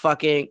like a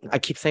fucking, I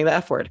keep saying the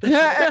F word.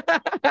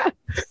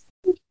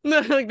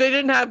 Like they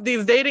didn't have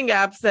these dating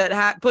apps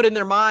that put in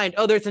their mind,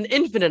 oh, there's an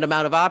infinite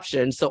amount of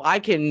options, so I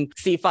can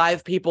see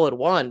 5 people at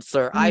once,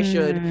 or I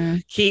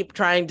should keep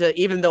trying to,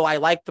 even though I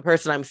like the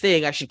person I'm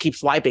seeing, I should keep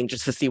swiping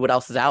just to see what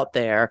else is out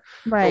there,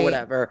 or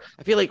whatever.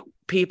 I feel like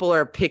people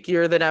are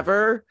pickier than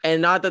ever,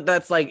 and not that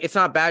that's like, it's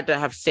not bad to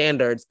have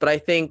standards, but I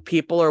think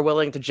people are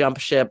willing to jump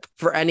ship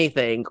for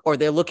anything, or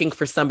they're looking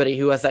for somebody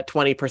who has that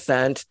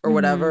 20% or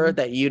whatever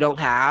that you don't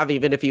have,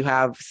 even if you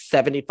have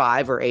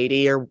 75 or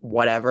 80 or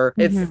whatever.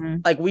 It's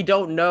like, we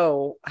don't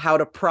know how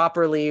to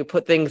properly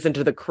put things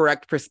into the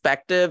correct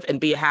perspective and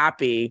be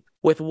happy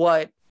with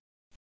what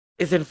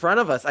is in front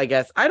of us, I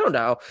guess. I don't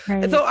know.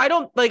 Right. And so I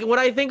don't like, when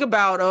I think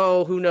about,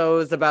 oh, who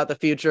knows about the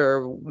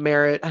future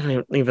marriage, I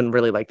don't even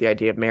really like the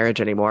idea of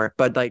marriage anymore,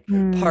 but like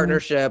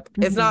partnership,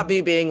 it's not me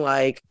being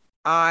like,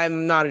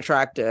 I'm not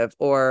attractive,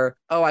 or,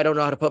 oh, I don't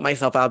know how to put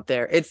myself out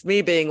there. It's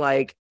me being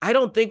like, I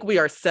don't think we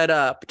are set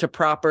up to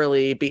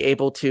properly be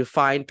able to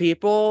find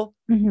people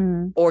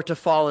or to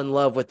fall in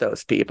love with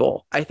those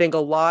people. I think a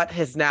lot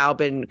has now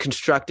been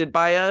constructed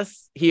by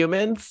us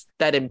humans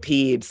that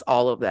impedes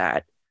all of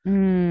that.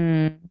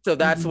 So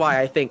that's why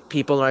I think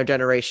people in our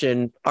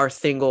generation are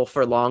single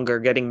for longer,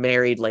 getting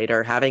married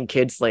later, having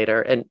kids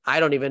later. And I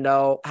don't even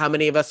know how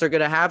many of us are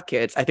going to have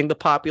kids. I think the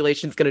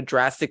population is going to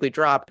drastically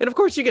drop. And of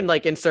course, you can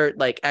like insert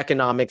like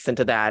economics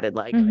into that, and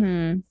like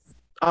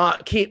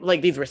keep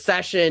like these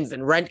recessions,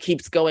 and rent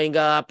keeps going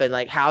up, and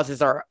like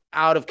houses are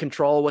out of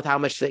control with how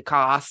much they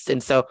cost.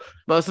 And so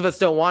most of us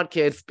don't want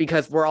kids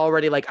because we're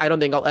already like, I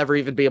don't think I'll ever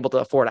even be able to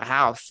afford a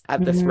house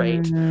at this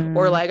rate,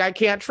 or like I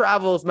can't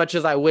travel as much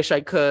as I wish I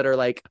could, or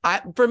like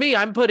for me,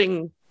 I'm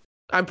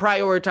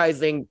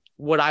prioritizing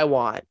what I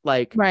want,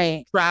 like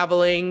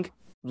traveling,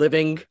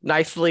 living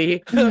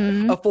nicely,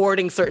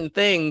 affording certain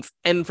things.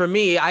 And for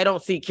me, I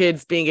don't see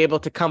kids being able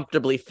to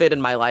comfortably fit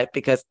in my life,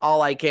 because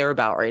all I care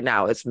about right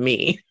now is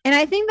me. And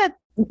I think that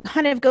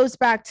kind of goes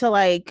back to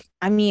like,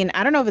 I mean,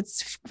 I don't know if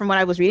it's from what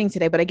I was reading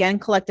today, but again,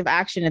 collective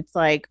action, it's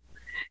like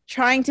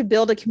trying to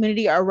build a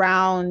community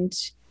around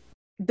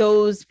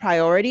those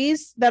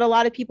priorities that a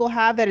lot of people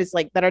have, that is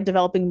like, that are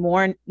developing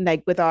more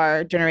like with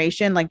our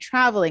generation, like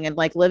traveling and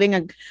like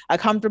living a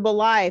comfortable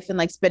life, and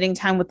like spending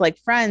time with like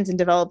friends, and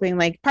developing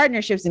like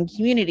partnerships and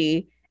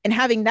community, and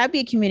having that be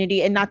a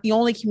community, and not the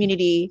only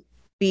community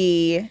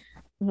be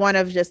one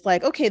of just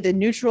like, okay, the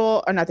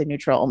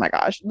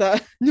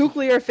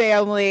nuclear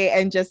family,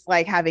 and just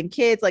like having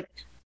kids. Like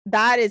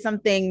that is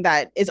something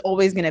that is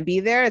always going to be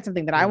there. It's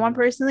something that I want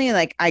personally.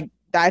 Like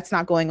that's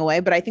not going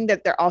away. But I think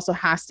that there also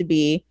has to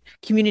be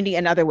community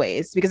in other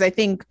ways, because I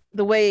think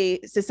the way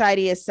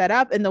society is set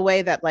up, and the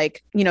way that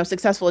like, you know,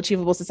 successful,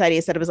 achievable society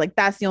is set up, is like,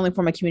 that's the only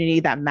form of community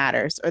that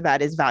matters, or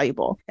that is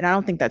valuable. And I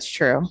don't think that's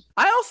true.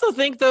 I also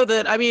think though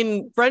that, I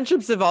mean,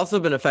 friendships have also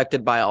been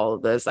affected by all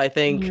of this. I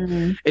think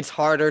it's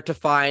harder to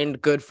find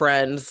good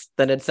friends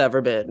than it's ever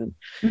been.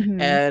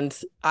 And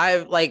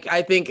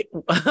I think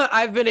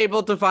I've been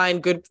able to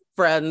find good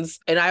friends,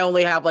 and I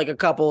only have like a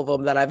couple of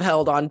them that I've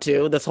held on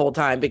to this whole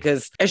time,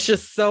 because it's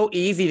just so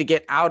easy to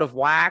get out of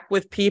whack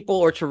with people,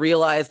 or to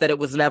realize that it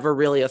was never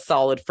really a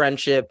solid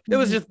friendship. It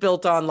was just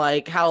built on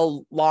like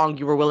how long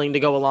you were willing to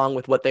go along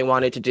with what they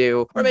wanted to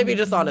do, or maybe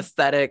just on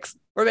aesthetics,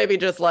 or maybe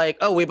just like,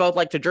 oh, we both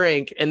like to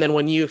drink. And then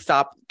when you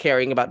stop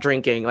caring about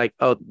drinking, like,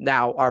 oh,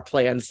 now our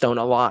plans don't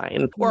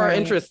align, or our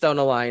interests don't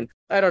align.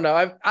 I don't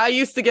know. I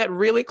used to get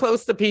really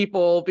close to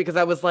people because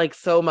I was like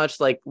so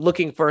much like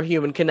looking for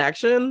human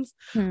connections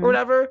or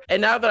whatever.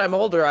 And now that I'm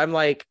older, I'm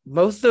like,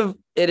 most of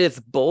it is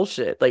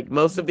bullshit. Like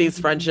most of these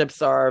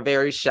friendships are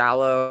very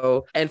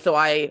shallow. And so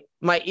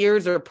my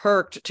ears are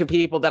perked to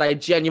people that I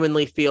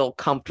genuinely feel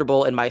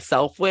comfortable in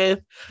myself with,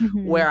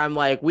 where I'm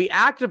like, we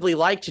actively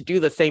like to do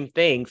the same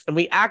things, and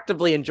we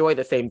actively enjoy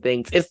the same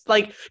things. It's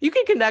like, you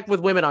can connect with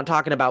women on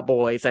talking about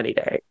boys any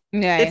day.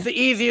 Yeah. It's the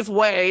easiest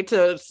way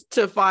to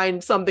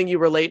find something you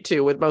relate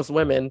to with most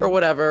women, or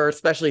whatever,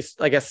 especially,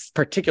 I guess,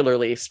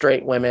 particularly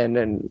straight women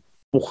and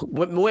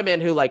women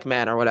who like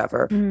men or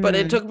whatever. But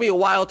it took me a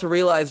while to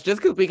realize,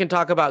 just because we can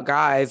talk about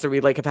guys, or we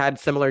like have had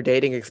similar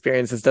dating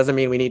experiences, doesn't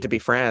mean we need to be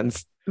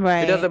friends.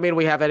 It doesn't mean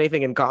we have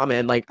anything in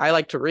common. Like, I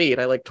like to read,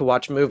 I like to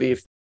watch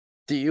movies.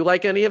 Do you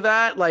like any of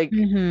that? Like,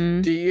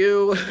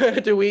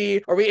 are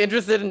we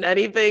interested in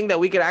anything that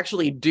we could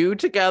actually do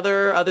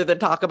together other than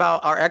talk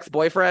about our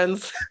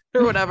ex-boyfriends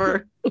or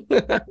whatever?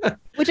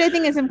 Which I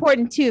think is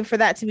important too, for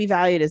that to be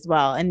valued as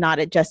well, and not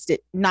it just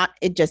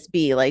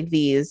be like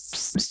these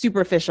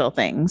superficial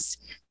things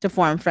to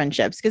form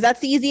friendships, because that's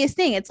the easiest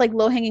thing. It's like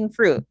low-hanging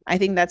fruit. I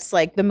think that's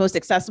like the most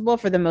accessible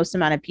for the most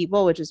amount of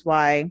people, which is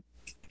why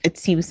it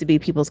seems to be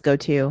people's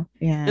go-to.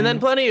 Yeah. And then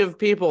plenty of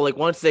people, like,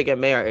 once they get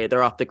married,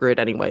 they're off the grid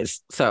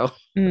anyways. So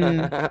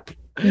yeah,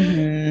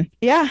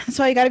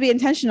 so you got to be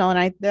intentional, and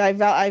I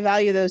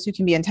value those who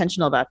can be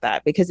intentional about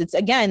that, because it's,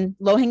 again,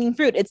 low-hanging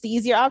fruit. It's the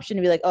easier option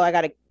to be like, oh,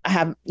 I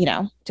have,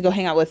 to go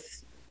hang out with,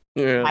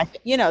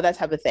 that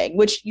type of thing,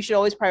 which you should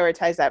always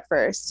prioritize that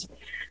first.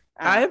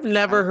 I've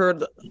never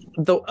heard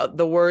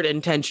the word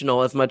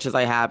intentional as much as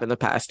I have in the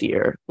past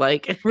year.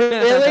 Like,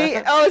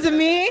 really? Oh, is it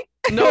me?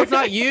 No, it's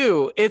not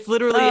you. It's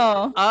literally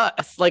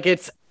us. Like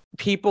it's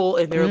people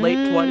in their late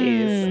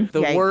 20s.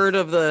 The word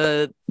of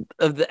the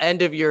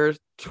end of your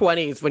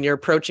 20s when you're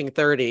approaching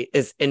 30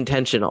 is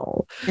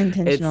intentional. I'm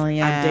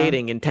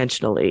dating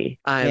intentionally.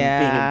 I'm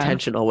being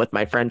intentional with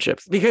my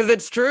friendships because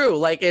it's true.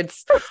 Like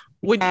it's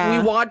we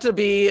want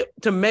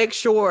to make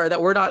sure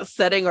that we're not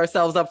setting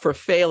ourselves up for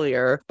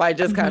failure by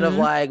just kind of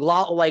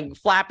like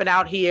flapping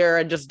out here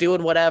and just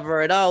doing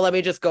whatever. And let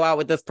me just go out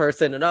with this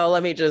person. And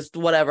let me just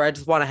whatever. I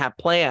just want to have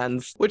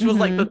plans, which was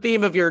like the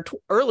theme of your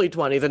early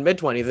 20s and mid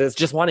 20s is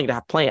just wanting to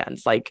have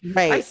plans. Like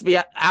I used to be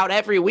out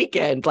every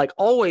weekend, like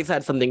always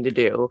had something to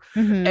do.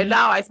 And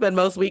now I spend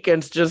most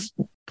weekends just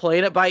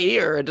playing it by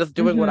ear and just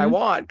doing what I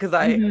want because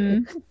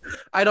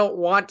I don't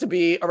want to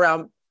be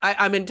around.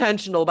 I'm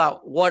intentional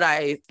about what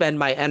I spend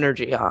my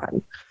energy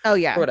on. Oh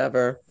yeah. Or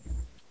whatever.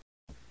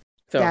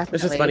 So Definitely.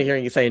 It's just funny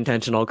hearing you say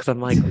intentional because I'm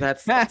like,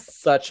 that's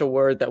such a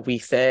word that we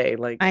say.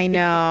 Like I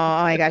know.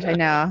 Oh my gosh, I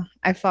know.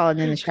 I've fallen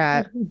in the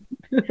trap.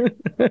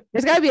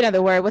 There's got to be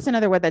another word. What's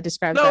another word that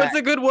describes that? No, it's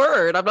a good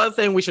word. I'm not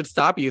saying we should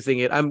stop using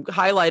it. I'm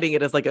highlighting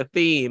it as like a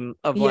theme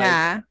of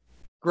like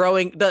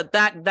growing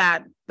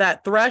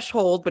that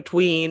threshold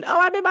between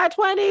I'm in my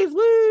 20s,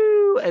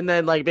 woo, and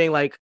then like being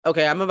like,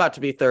 okay, I'm about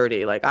to be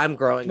 30, like I'm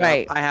growing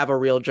up, I have a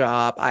real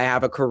job, I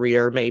have a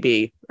career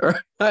maybe,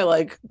 or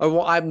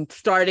I'm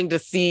starting to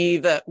see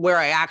that where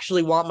I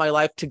actually want my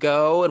life to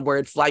go and where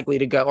it's likely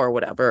to go or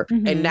whatever.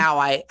 And now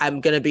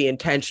I'm gonna be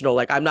intentional.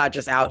 Like I'm not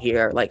just out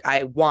here, like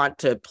I want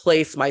to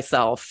place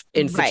myself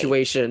in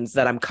situations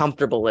that I'm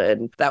comfortable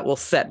in that will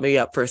set me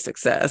up for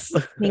success.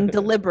 Being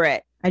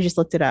deliberate. I just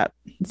looked it up.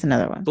 It's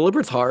another one.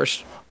 Deliberate's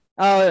harsh.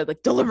 Oh,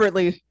 like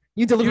deliberately.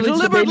 You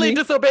deliberately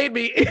disobeyed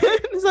me.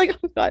 It's like,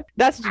 oh God,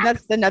 that's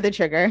another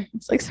trigger.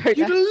 It's like, sorry,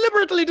 you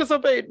deliberately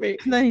disobeyed me.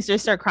 And then he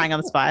just start crying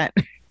on the spot.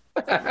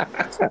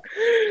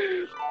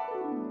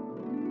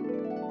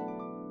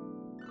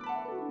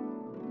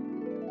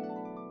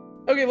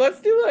 Okay,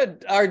 let's do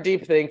our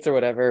deep thinks or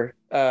whatever.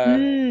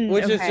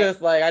 Which is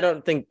just like, I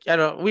don't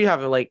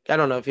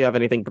know if you have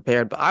anything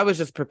prepared, but I was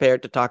just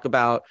prepared to talk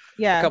about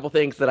a couple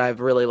things that I've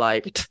really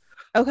liked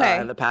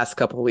in the past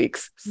couple of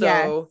weeks.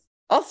 So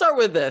I'll start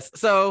with this.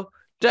 So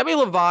Demi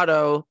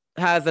Lovato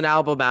has an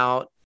album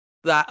out,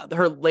 that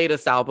her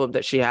latest album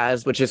that she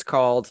has, which is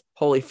called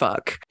Holy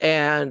Fuck.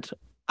 And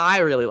I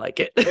really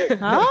like it.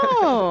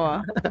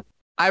 Oh.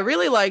 I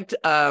really liked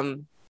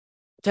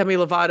Demi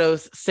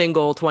Lovato's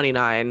single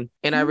 29,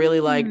 and I really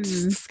liked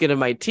Skin of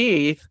My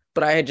Teeth,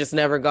 but I had just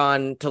never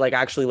gone to like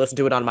actually listen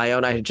to it on my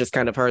own. I had just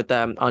kind of heard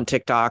them on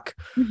TikTok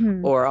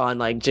or on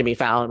like Jimmy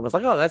Fallon, was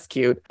like, oh, that's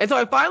cute. And so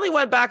I finally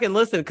went back and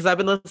listened because I've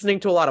been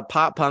listening to a lot of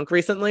pop punk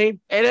recently,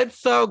 and it's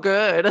so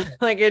good.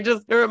 Like it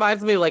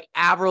reminds me of like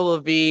Avril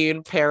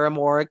Lavigne,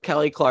 Paramore,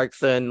 Kelly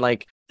Clarkson,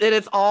 like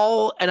it's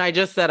all, and I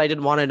just said I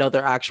didn't want to know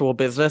their actual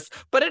business,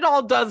 but it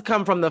all does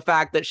come from the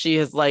fact that she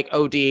has like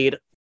OD'd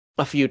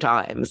a few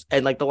times,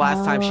 and like the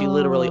last time she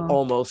literally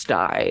almost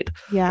died,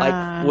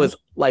 like was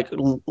like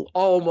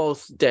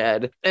almost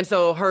dead. And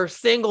so her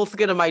single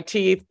Skin of My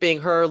Teeth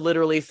being her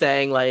literally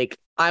saying like,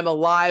 I'm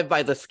alive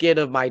by the skin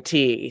of my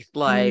teeth,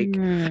 like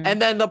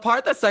and then the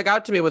part that stuck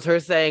out to me was her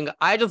saying,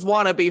 I just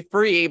want to be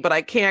free, but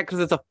I can't because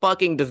it's a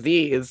fucking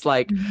disease.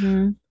 Like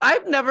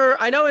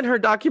I know in her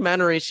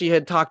documentary she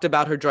had talked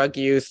about her drug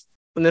use,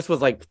 and this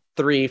was like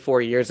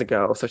 3-4 years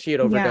ago, so she had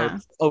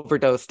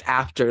overdosed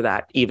after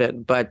that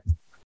even, but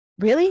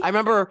really? I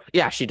remember,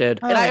 she did.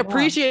 And I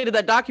appreciated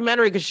that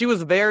documentary because she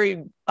was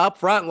very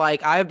upfront.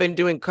 Like, I've been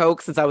doing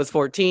coke since I was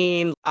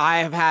 14. I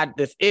have had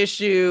this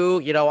issue.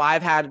 You know,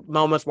 I've had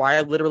moments where I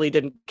literally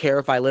didn't care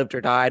if I lived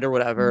or died or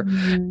whatever.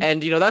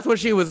 And, you know, that's when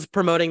she was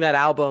promoting that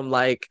album,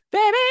 like,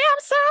 baby, I'm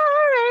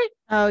sorry.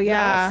 Oh,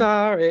 yeah. I'm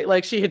sorry.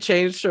 Like, she had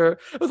changed her.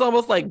 It was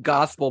almost like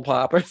gospel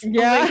pop or something.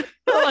 Yeah.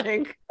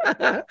 Like,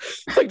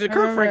 it's like, did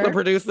Kirk Franklin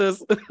produce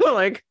this?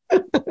 Like,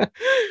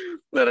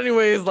 but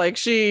anyways, like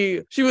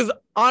she was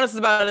honest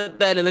about it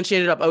then, and then she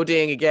ended up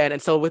ODing again.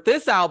 And so with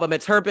this album,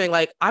 it's her being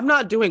like, I'm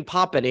not doing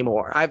pop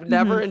anymore. I've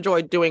never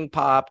enjoyed doing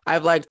pop.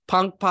 I've liked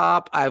punk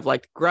pop. I've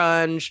liked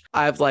grunge.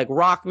 I've liked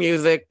rock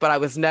music, but I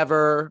was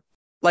never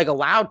like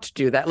allowed to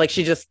do that. Like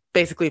she just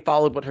basically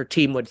followed what her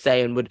team would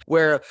say and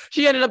where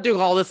she ended up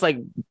doing all this like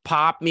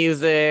pop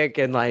music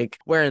and like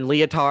wearing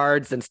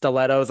leotards and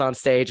stilettos on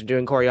stage and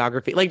doing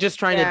choreography, like just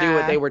trying to do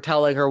what they were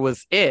telling her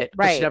was it.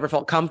 But she never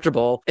felt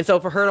comfortable. And so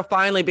for her to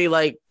finally be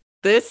like,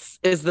 this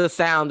is the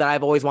sound that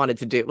I've always wanted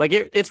to do. Like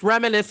it's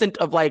reminiscent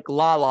of like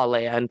La La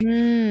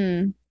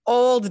Land.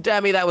 Old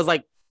Demi that was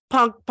like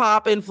punk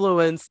pop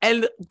influence.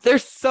 And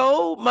there's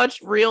so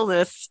much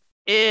realness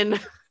in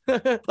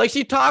like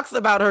she talks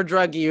about her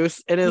drug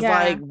use and is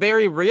like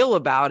very real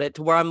about it,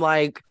 to where I'm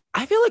like,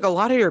 I feel like a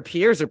lot of your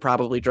peers are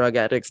probably drug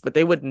addicts, but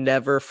they would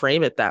never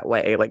frame it that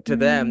way. Like to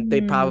them,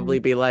 they'd probably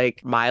be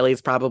like,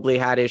 Miley's probably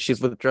had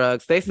issues with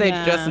drugs. They say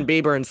Justin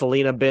Bieber and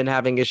Selena been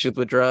having issues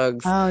with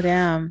drugs. Oh,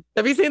 damn.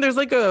 Have you seen, there's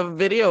like a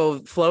video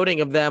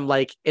floating of them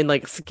like in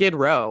like Skid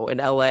Row in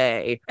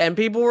LA, and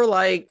people were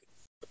like,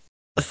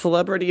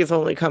 celebrities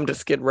only come to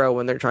Skid Row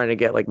when they're trying to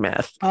get like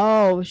meth.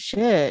 Oh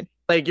shit.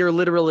 Like you're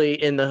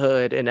literally in the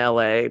hood in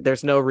LA.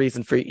 There's no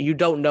reason for you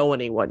don't know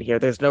anyone here.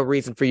 There's no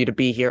reason for you to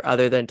be here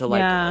other than to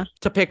like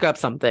to pick up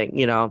something,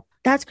 you know.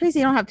 That's crazy.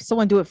 You don't have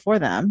someone do it for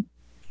them.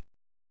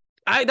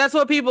 That's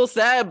what people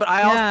said, but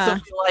I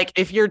also feel like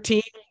if your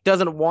team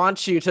doesn't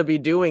want you to be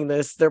doing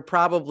this, you're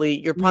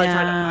probably trying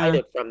to hide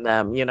it from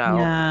them, you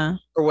know,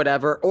 or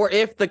whatever. Or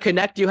if the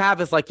connect you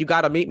have is like, you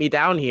got to meet me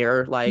down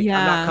here. Like, I'm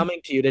not coming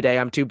to you today.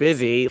 I'm too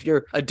busy. If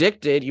you're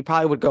addicted, you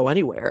probably would go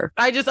anywhere.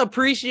 I just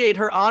appreciate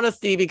her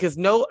honesty because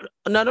none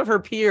of her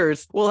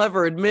peers will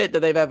ever admit that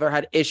they've ever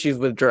had issues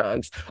with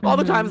drugs. All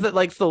the times that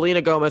like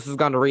Selena Gomez has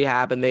gone to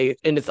rehab and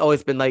it's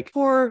always been like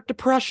for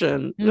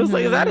depression. It was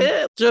like, is that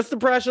it? Just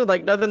depression,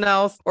 like nothing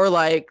else? Or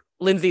like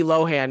Lindsay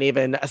Lohan,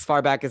 even as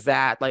far back as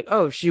that, like,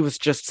 oh, she was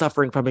just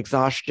suffering from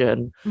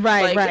exhaustion.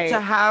 Right, like, to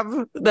have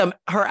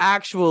her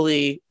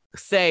actually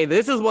say,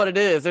 this is what it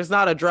is. There's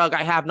not a drug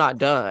I have not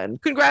done.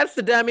 Congrats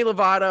to Demi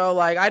Lovato.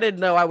 Like, I didn't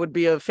know I would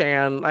be a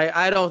fan.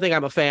 I don't think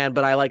I'm a fan,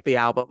 but I like the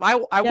album. I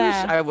wish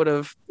I would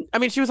have. I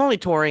mean, she was only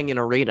touring in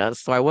arenas,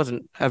 so I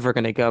wasn't ever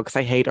going to go because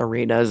I hate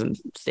arenas and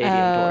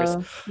stadium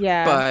tours.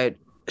 Yeah. But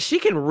she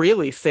can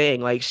really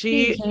sing. Like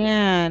she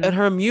can. And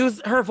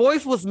her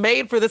voice was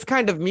made for this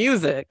kind of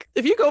music.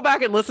 If you go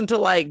back and listen to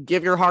like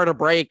Give Your Heart a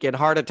Break and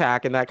Heart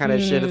Attack and that kind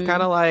of shit, it's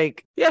kind of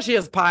like, yeah, she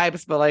has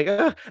pipes, but like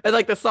and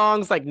like the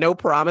songs like No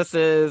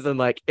Promises and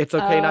like It's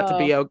Okay Not to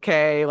Be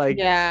Okay. Like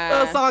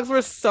those songs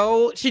were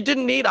she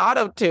didn't need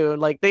auto-tune.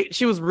 Like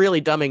she was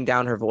really dumbing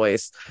down her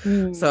voice.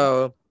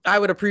 So I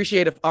would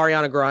appreciate if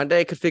Ariana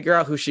Grande could figure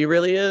out who she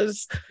really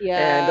is.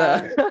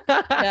 Yeah.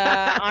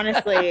 And,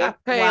 honestly.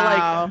 Hey,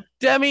 like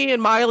Demi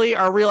and Miley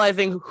are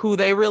realizing who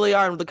they really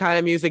are and the kind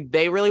of music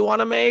they really want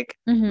to make.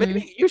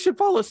 Maybe you should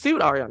follow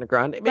suit, Ariana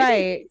Grande.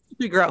 Maybe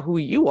figure out who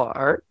you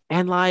are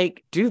and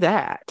like do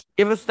that.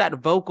 Give us the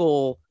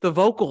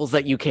vocals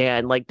that you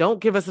can. Like,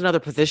 don't give us another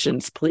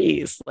positions,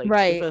 please. Like,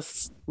 give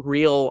us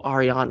real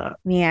Ariana.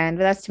 Man,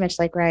 but that's too much.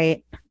 Like,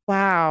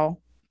 wow.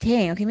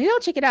 Dang. Okay, maybe I'll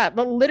check it out.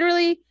 But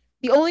literally,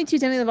 the only two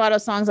Demi Lovato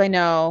songs I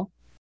know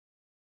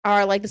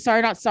are like the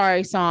Sorry Not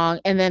Sorry song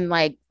and then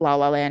like La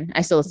La Land.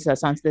 I still listen to that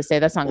song to this day.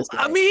 That song is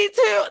good. Me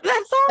too.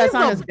 That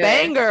song is a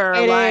banger.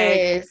 It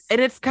is. And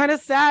it's kind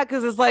of sad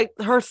because it's like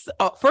first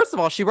of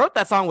all, she wrote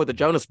that song with the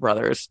Jonas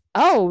Brothers.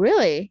 Oh,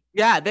 really?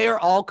 Yeah, they are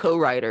all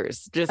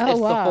co-writers. It's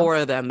the four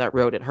of them that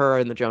wrote it, her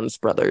and the Jonas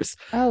Brothers.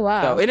 Oh,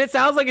 wow. And it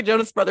sounds like a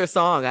Jonas Brothers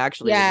song,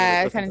 actually.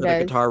 Yeah, it kind of does.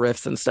 The guitar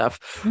riffs and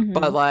stuff.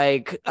 But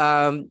like,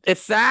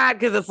 it's sad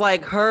because it's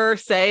like her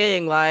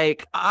saying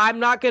like, I'm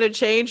not going to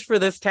change for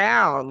this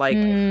town. Like,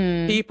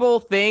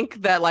 people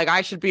think that like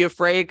I should be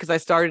afraid because I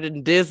started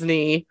in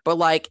Disney, but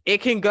like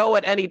it can go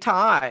at any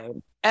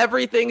time.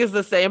 Everything is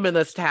the same in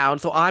this town,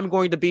 so I'm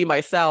going to be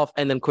myself,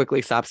 and then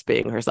quickly stops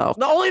being herself.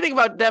 The only thing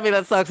about Demi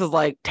that sucks is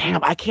like,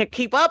 damn, I can't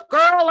keep up,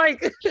 girl.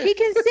 Like she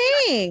can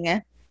sing.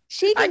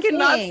 I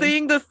cannot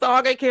sing the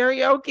song at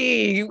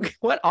karaoke. You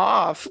went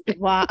off.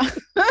 Wow. Is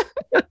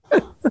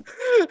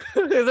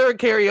there a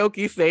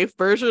karaoke safe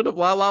version of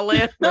La La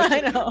Land?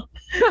 I know.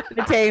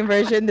 The tame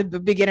version, the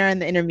beginner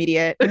and the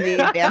intermediate, and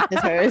the advanced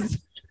is hers.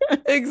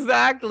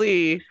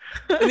 Exactly.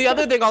 And the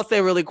other thing I'll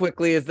say really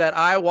quickly is that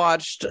I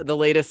watched the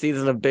latest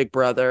season of Big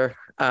Brother.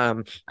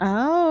 Oh,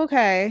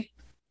 okay.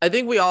 I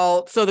think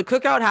so the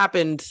cookout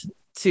happened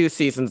 2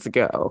 seasons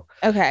ago.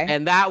 Okay.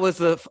 And that was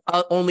the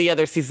only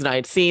other season I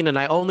had seen. And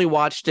I only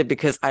watched it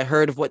because I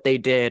heard of what they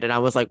did. And I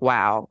was like,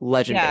 wow,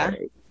 legendary.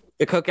 Yeah.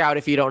 The cookout,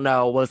 if you don't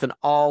know, was an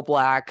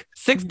all-black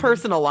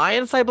 6-person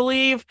alliance, I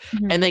believe.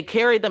 And they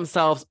carried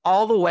themselves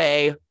all the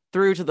way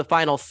through to the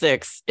final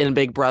 6 in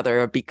Big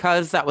Brother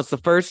because that was the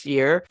first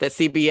year that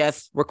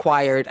CBS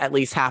required at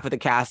least half of the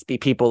cast be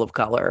people of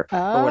color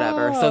or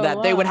whatever, so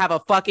that they would have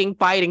a fucking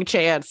fighting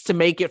chance to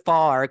make it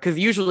far, because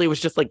usually it was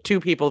just like 2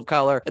 people of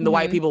color and the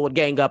white people would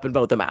gang up and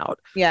vote them out.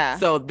 Yeah.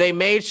 So they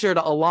made sure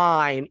to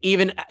align,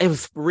 even it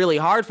was really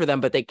hard for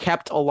them, but they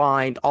kept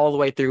aligned all the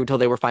way through until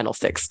they were final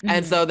 6.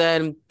 And so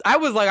then I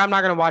was like, I'm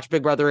not going to watch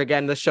Big Brother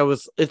again. This show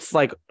it's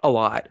like a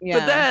lot. Yeah.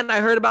 But then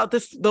I heard about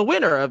the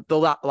winner of the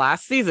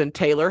last season,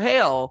 Taylor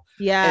Hale.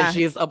 Yeah. And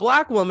she's a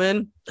Black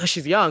woman.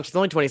 She's young. She's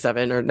only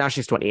 27, or now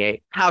she's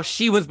 28. How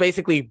she was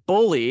basically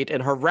bullied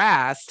and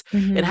harassed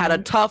and had a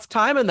tough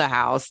time in the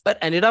house, but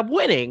ended up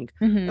winning.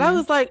 And I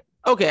was like,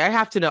 okay, I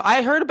have to know.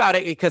 I heard about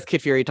it because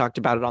Kid Fury talked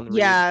about it on the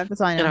Yeah,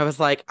 that's all I know. And I was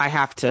like, I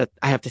have to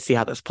see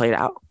how this played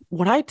out.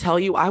 When I tell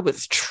you I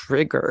was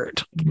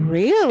triggered.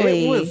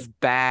 Really? It was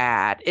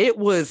bad. It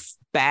was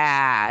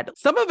bad.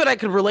 Some of it I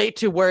could relate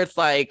to, where it's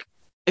like,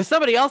 if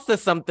somebody else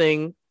says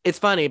something, it's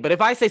funny, but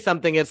if I say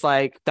something, it's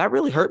like, that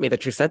really hurt me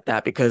that you said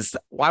that, because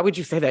why would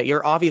you say that?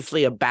 You're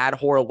obviously a bad,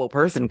 horrible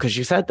person because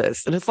you said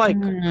this. And it's like,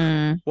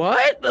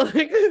 what?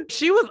 Like,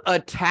 she was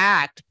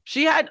attacked.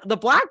 the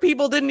black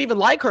people didn't even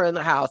like her in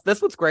the house.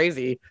 That's what's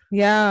crazy.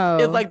 Yeah.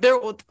 It's like there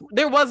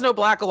was no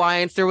Black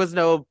Alliance. There was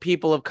no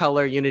people of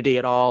color unity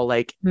at all.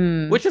 Like,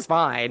 which is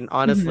fine,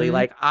 honestly.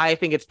 Like, I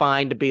think it's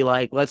fine to be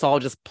like, let's all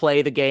just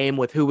play the game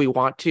with who we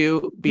want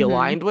to be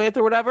aligned with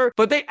or whatever.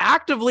 But they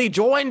actively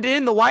joined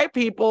in the white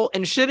people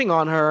and shitting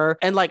on her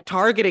and like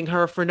targeting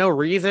her for no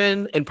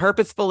reason and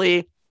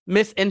purposefully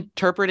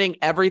misinterpreting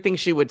everything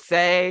she would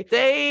say.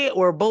 They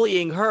were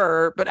bullying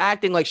her, but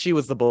acting like she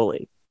was the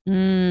bully.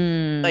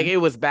 Like,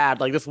 it was bad.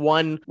 Like, this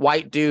one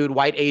white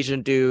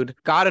Asian dude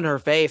got in her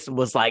face and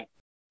was like,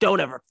 don't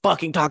ever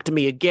fucking talk to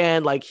me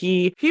again. Like,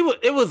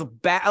 it was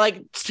bad.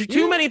 Like,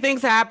 too many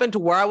things happened to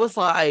where I was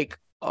like,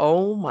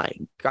 oh my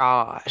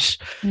gosh.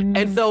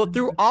 And so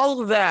through all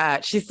of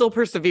that, she still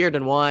persevered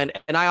and won.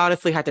 And I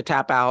honestly had to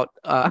tap out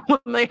when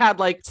they had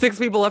like 6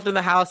 people left in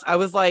the house. I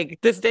was like,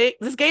 this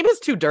game is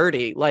too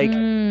dirty. Like,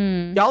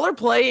 y'all are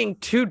playing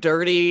too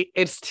dirty.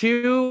 It's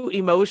too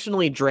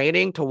emotionally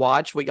draining to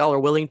watch what y'all are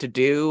willing to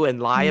do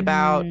and lie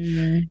about.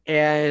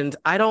 And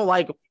I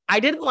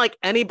didn't like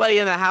anybody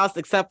in the house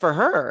except for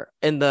her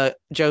and the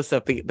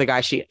Joseph, the guy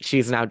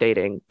she's now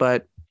dating.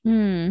 But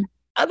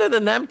other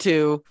than them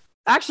two,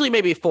 actually,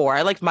 maybe 4.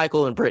 I liked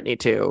Michael and Brittany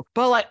too.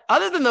 But like,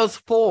 other than those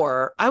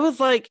 4, I was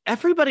like,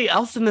 everybody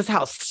else in this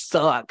house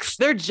sucks.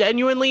 They're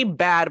genuinely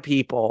bad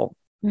people.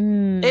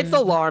 It's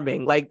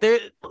alarming. Like,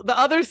 the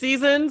other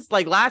seasons,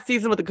 like last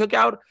season with the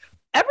cookout,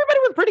 everybody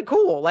was pretty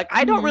cool. Like,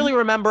 I don't really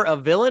remember a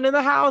villain in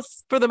the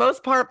house. For the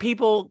most part,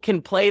 people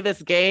can play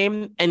this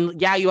game.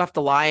 And yeah, you have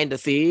to lie and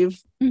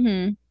deceive.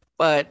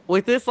 But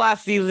with this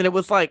last season, it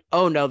was like,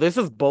 oh no, this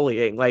is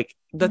bullying. Like,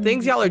 the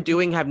things y'all are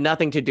doing have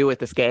nothing to do with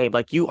this game.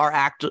 Like,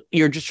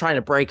 you're just trying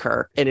to break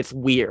her, and it's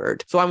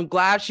weird. So I'm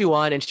glad she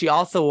won, and she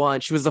also won.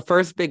 She was the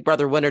first Big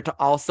Brother winner to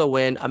also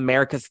win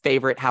America's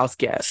Favorite House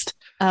Guest.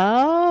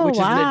 Oh, which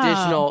is an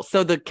additional.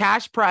 So the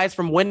cash prize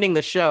from winning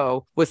the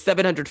show was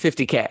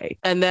 $750K.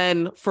 And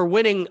then for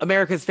winning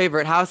America's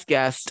Favorite House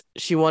Guest,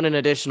 she won an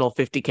additional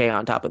 $50K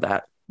on top of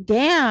that.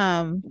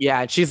 Damn.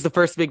 Yeah, she's the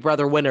first Big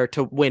Brother winner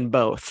to win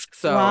both.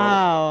 So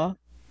wow.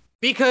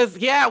 Because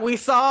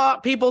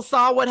people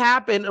saw what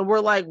happened and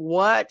were like,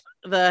 what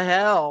the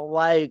hell?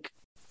 Like,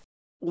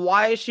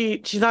 why is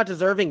she's not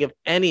deserving of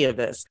any of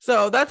this?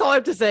 So that's all I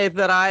have to say, is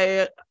that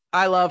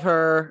I love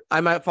her.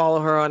 I might follow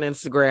her on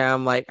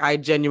Instagram. Like, I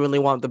genuinely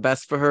want the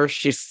best for her.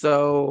 She's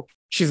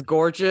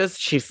gorgeous.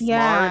 She's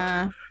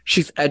smart.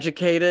 She's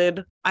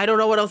educated. I don't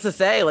know what else to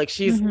say. Like,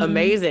 she's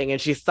amazing,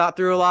 and she's thought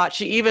through a lot.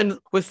 She even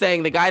was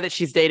saying, the guy that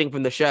she's dating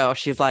from the show,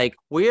 she's like,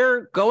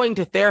 we're going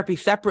to therapy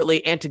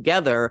separately and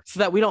together so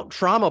that we don't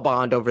trauma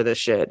bond over this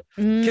shit.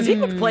 Because he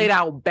was played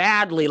out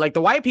badly. Like,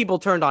 the white people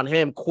turned on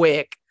him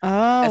quick. Oh,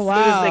 as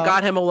soon as they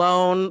got him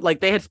alone. Like,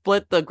 they had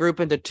split the group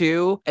into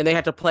 2 and they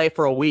had to play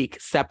for a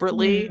week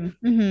separately.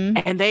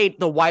 And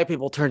the white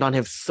people turned on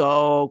him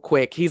so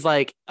quick. He's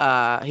like,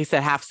 he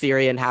said half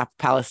Syrian, half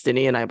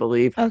Palestinian, I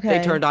believe. Okay.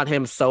 They turned on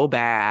him so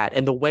bad.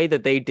 And the way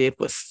that they did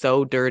was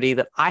so dirty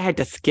that I had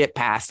to skip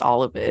past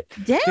all of it.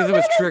 Damn, because it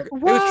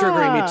was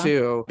triggering me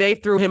too. They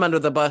threw him under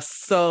the bus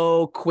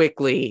so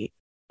quickly.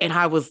 And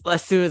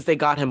as soon as they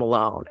got him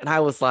alone, and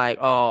I was like,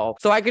 oh.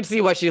 So I could see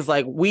why she's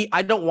like,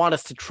 I don't want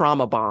us to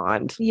trauma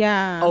bond.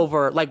 Yeah.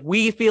 Over, like,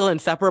 we feel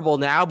inseparable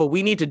now, but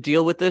we need to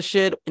deal with this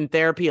shit in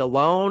therapy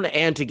alone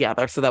and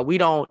together so that we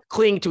don't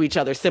cling to each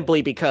other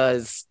simply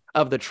because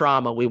of the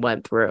trauma we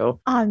went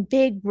through. On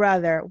Big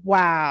Brother.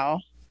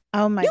 Wow.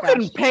 Oh my gosh. You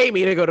couldn't pay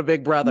me to go to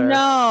Big Brother. No,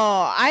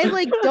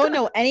 I don't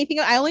know anything.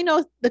 I only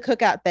know the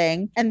cookout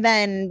thing. And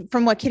then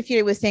from what Kid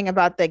Fury was saying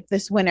about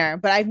this winner,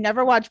 but I've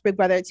never watched Big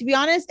Brother. To be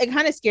honest, it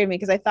kind of scared me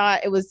because I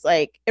thought it was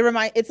like,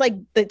 it's like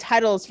the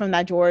titles from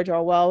that George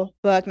Orwell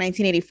book,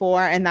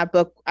 1984. And that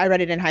book, I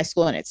read it in high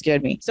school and it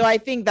scared me. So I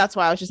think that's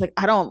why I was just like,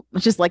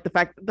 just like the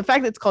fact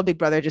that it's called Big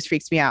Brother just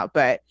freaks me out.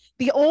 But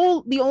the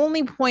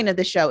only point of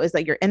the show is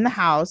that you're in the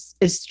house,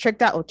 is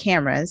tricked out with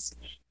cameras,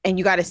 and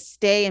you got to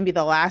stay and be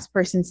the last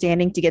person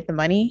standing to get the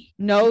money.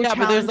 But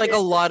there's like a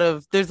lot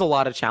of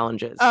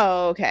challenges.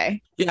 Oh,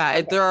 okay.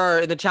 Yeah,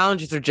 the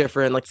challenges are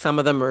different. Like, some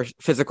of them are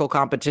physical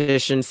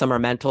competitions, some are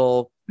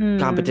mental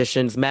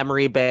competitions,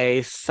 memory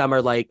based, some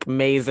are like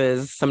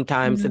mazes.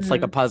 Sometimes it's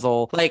like a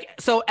puzzle. Like,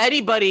 so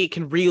anybody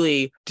can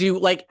really do,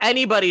 like,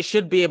 anybody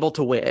should be able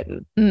to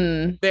win.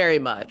 Very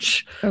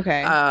much.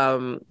 Okay.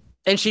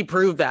 And she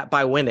proved that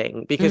by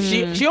winning, because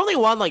she only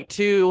won like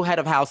 2 head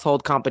of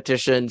household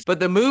competitions, but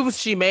the moves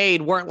she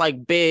made weren't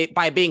like big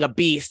by being a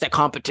beast at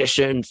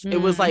competitions.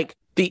 It was like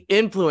the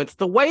influence,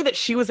 the way that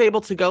she was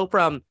able to go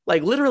from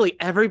like literally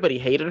everybody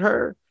hated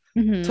her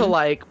to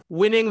like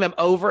winning them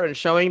over and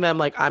showing them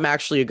like, I'm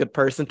actually a good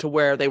person, to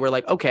where they were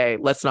like, okay,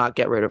 let's not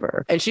get rid of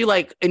her. And she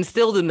like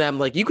instilled in them,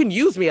 like, you can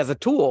use me as a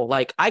tool.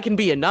 Like, I can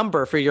be a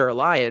number for your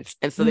alliance.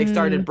 And so they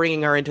started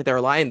bringing her into their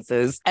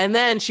alliances. And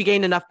then she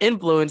gained enough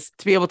influence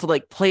to be able to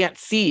like plant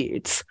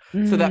seeds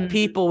so that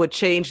people would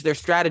change their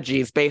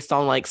strategies based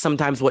on like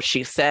sometimes what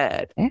she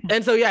said.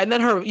 And so, and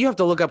then you have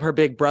to look up her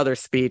Big Brother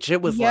speech.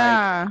 It was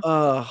like,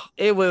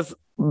 it was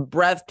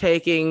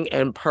breathtaking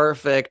and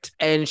perfect.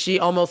 And she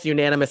almost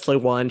unanimously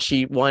won.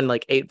 She won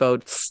like 8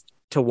 votes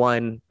to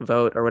 1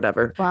 vote or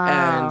whatever.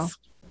 Wow. And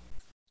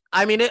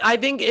I mean, I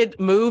think it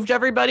moved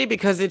everybody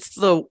because it's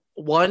the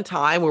one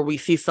time where we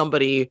see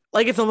somebody,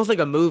 like, it's almost like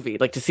a movie,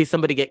 like to see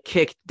somebody get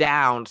kicked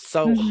down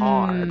so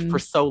hard for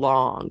so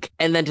long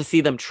and then to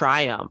see them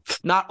triumph.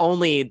 Not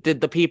only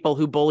did the people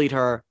who bullied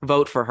her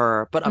vote for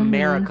her, but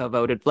America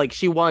voted. Like,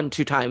 she won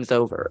 2 times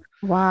over.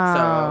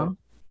 Wow.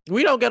 So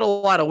we don't get a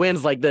lot of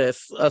wins like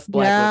this, us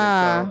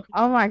Black women. So.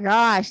 Oh my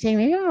gosh. Dang,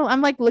 maybe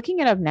I'm like looking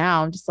it up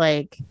now. I'm just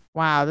like,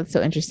 wow, that's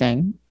so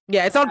interesting.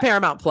 Yeah, it's on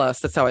Paramount Plus.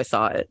 That's how I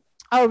saw it.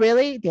 Oh,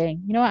 really?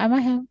 Dang. You know what? I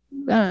might have.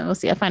 We'll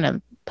see. I'll find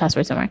a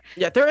password somewhere.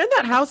 Yeah, they're in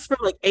that house for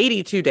like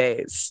 82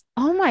 days.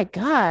 Oh my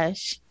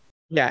gosh.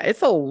 Yeah,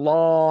 it's a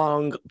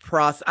long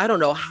process. I don't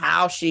know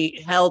how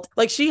she held.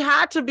 Like, she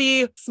had to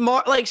be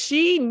smart. Like,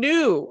 she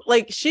knew.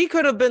 Like, she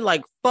could have been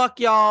like, fuck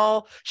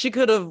y'all. She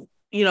could have,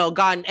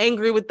 gotten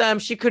angry with them.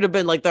 She could have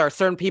been like, there are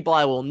certain people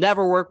I will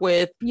never work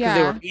with because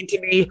they were mean to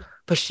me.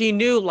 But she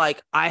knew,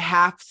 like, I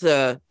have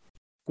to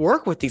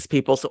work with these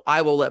people, so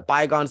I will let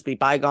bygones be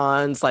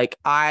bygones. Like,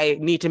 I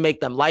need to make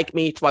them like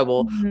me, so I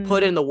will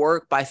put in the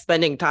work by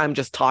spending time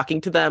just talking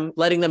to them,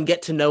 letting them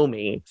get to know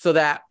me, so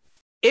that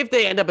if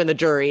they end up in the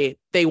jury,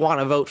 they want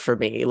to vote for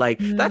me. Like,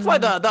 that's why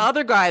the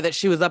other guy that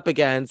she was up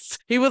against,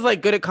 he was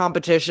like good at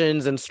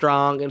competitions and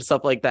strong and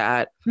stuff like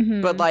that.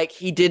 But like,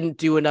 he didn't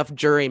do enough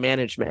jury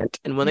management.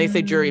 And when they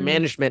say jury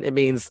management, it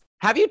means,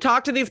 have you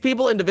talked to these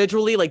people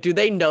individually? Like, do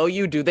they know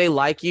you? Do they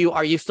like you?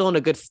 Are you still in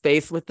a good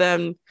space with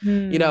them?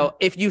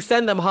 If you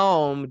send them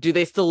home, do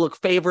they still look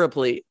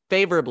favorably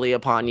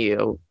upon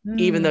you,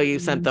 even though you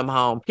sent them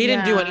home? He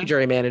didn't do any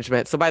jury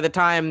management. So by the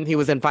time he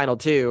was in final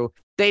 2,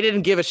 they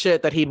didn't give a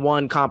shit that he'd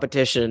won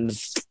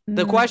competitions.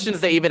 The questions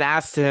they even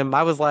asked him,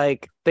 I was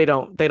like, they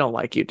don't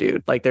like you,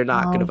 dude. Like, they're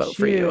not going to vote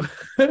for you.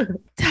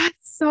 That's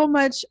so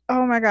much.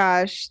 Oh my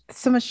gosh.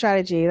 So much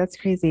strategy. That's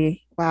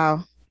crazy.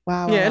 Wow.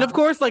 Yeah, and of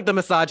course, like, the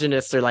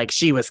misogynists are like,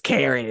 she was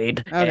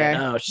carried. Okay.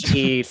 And,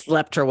 she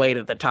slept her way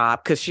to the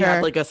top because she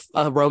had like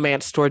a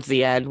romance towards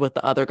the end with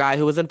the other guy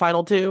who was in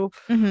final 2.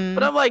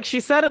 But I'm like, she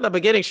said in the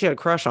beginning she had a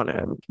crush on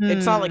him.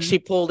 It's not like she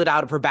pulled it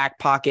out of her back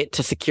pocket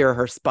to secure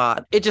her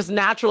spot. It just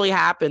naturally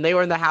happened. They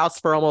were in the house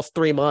for almost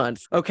 3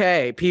 months.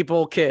 Okay,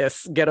 people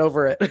kiss. Get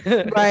over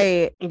it.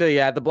 Right.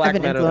 The Black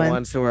men are the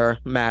ones who are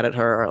mad at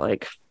her, are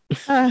like,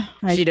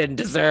 she didn't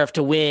deserve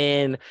to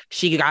win.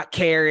 She got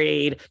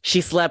carried. She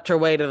slept her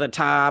way to the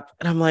top.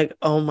 And I'm like,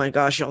 oh my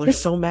gosh, y'all are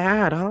so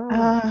mad,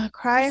 huh?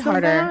 Cry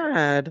harder.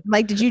 Mad.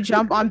 Like, did you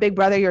jump on Big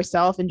Brother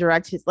yourself and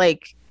direct his,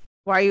 like,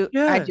 why are you?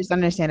 I just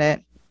understand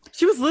it.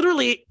 She was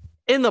literally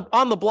on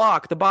the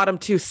block, the bottom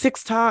 2,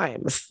 6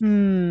 times.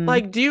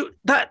 Like,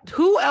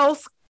 who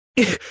else?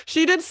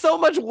 She did so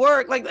much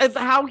work. Like, it's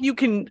how you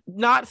can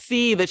not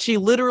see that she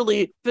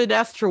literally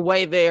finessed her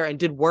way there and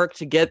did work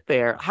to get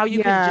there. How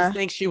you can just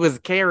think she was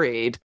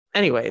carried.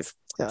 Anyways,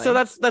 so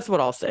that's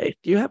what I'll say.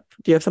 Do you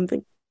have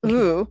something?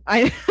 Ooh,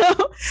 I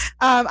know.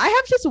 I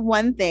have just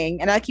one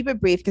thing, and I'll keep it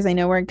brief because I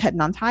know we're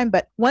cutting on time.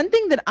 But one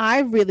thing that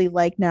I really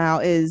like now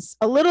is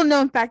a little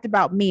known fact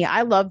about me.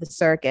 I love the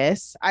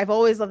circus. I've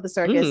always loved the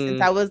circus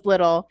since I was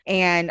little,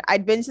 and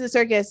I'd been to the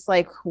circus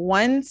like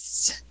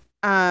once.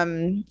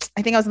 I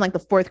think I was in like the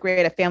 4th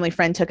grade. A family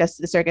friend took us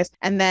to the circus,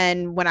 and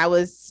then when I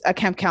was a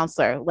camp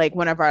counselor, like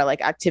one of our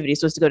like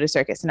activities was to go to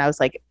circus, and I was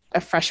like a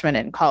freshman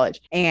in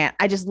college, and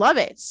I just love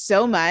it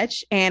so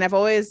much. And I've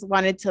always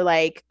wanted to,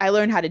 like, I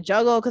learned how to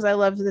juggle because I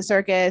loved the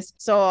circus,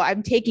 so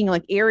I'm taking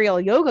like aerial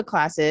yoga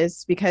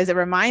classes because it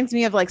reminds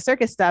me of like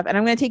circus stuff, and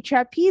I'm going to take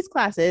trapeze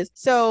classes.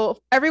 So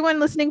everyone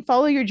listening,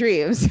 follow your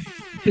dreams.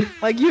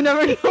 Like, you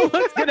never know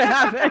what's going to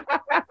happen.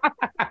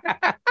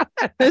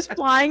 There's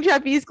flying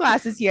trapeze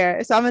classes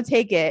here, so I'm gonna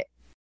take it.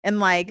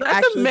 And like,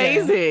 that's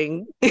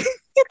amazing.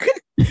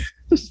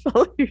 Just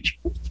follow your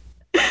dreams.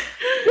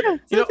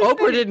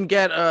 Oprah didn't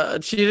get on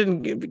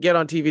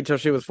TV until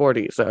she was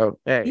 40. So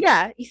hey.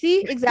 Yeah, you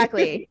see,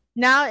 exactly.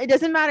 Now it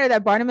doesn't matter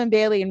that Barnum and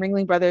Bailey and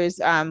Ringling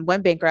Brothers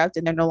went bankrupt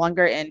and they're no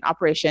longer in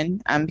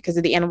operation because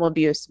of the animal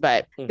abuse.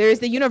 But there's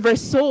the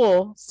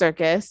Universal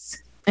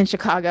Circus in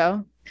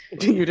Chicago.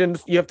 You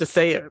have to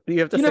say it.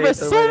 You have to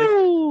Universal say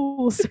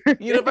it.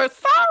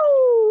 Universal.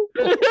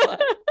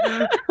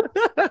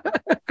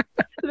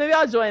 Maybe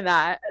I'll join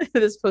that.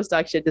 This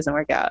postdoc shit doesn't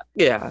work out.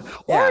 Yeah.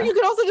 Or you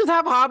can also just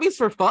have hobbies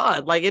for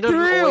fun. Like, it doesn't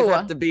always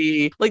have to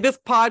be like, this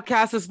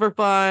podcast is for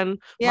fun.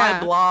 My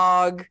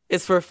blog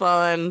is for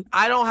fun.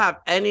 I don't have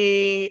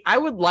any. I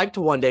would like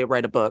to one day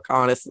write a book,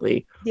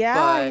 honestly.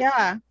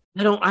 Yeah.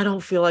 I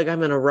don't feel like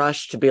I'm in a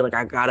rush to be like,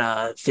 I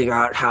gotta figure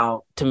out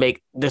how to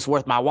make this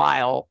worth my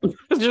while.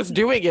 Just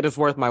doing it is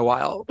worth my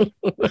while.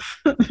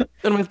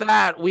 And with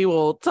that, we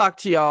will talk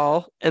to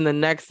y'all in the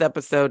next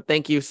episode.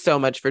 Thank you so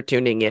much for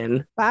tuning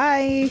in.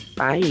 Bye.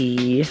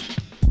 Bye.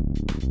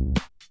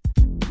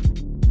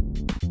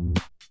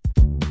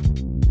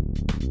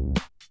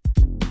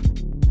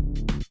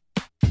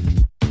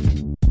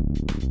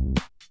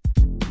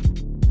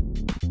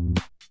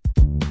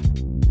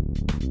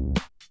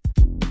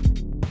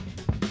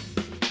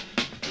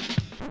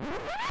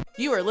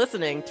 You are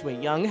listening to a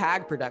Young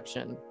Hag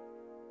production.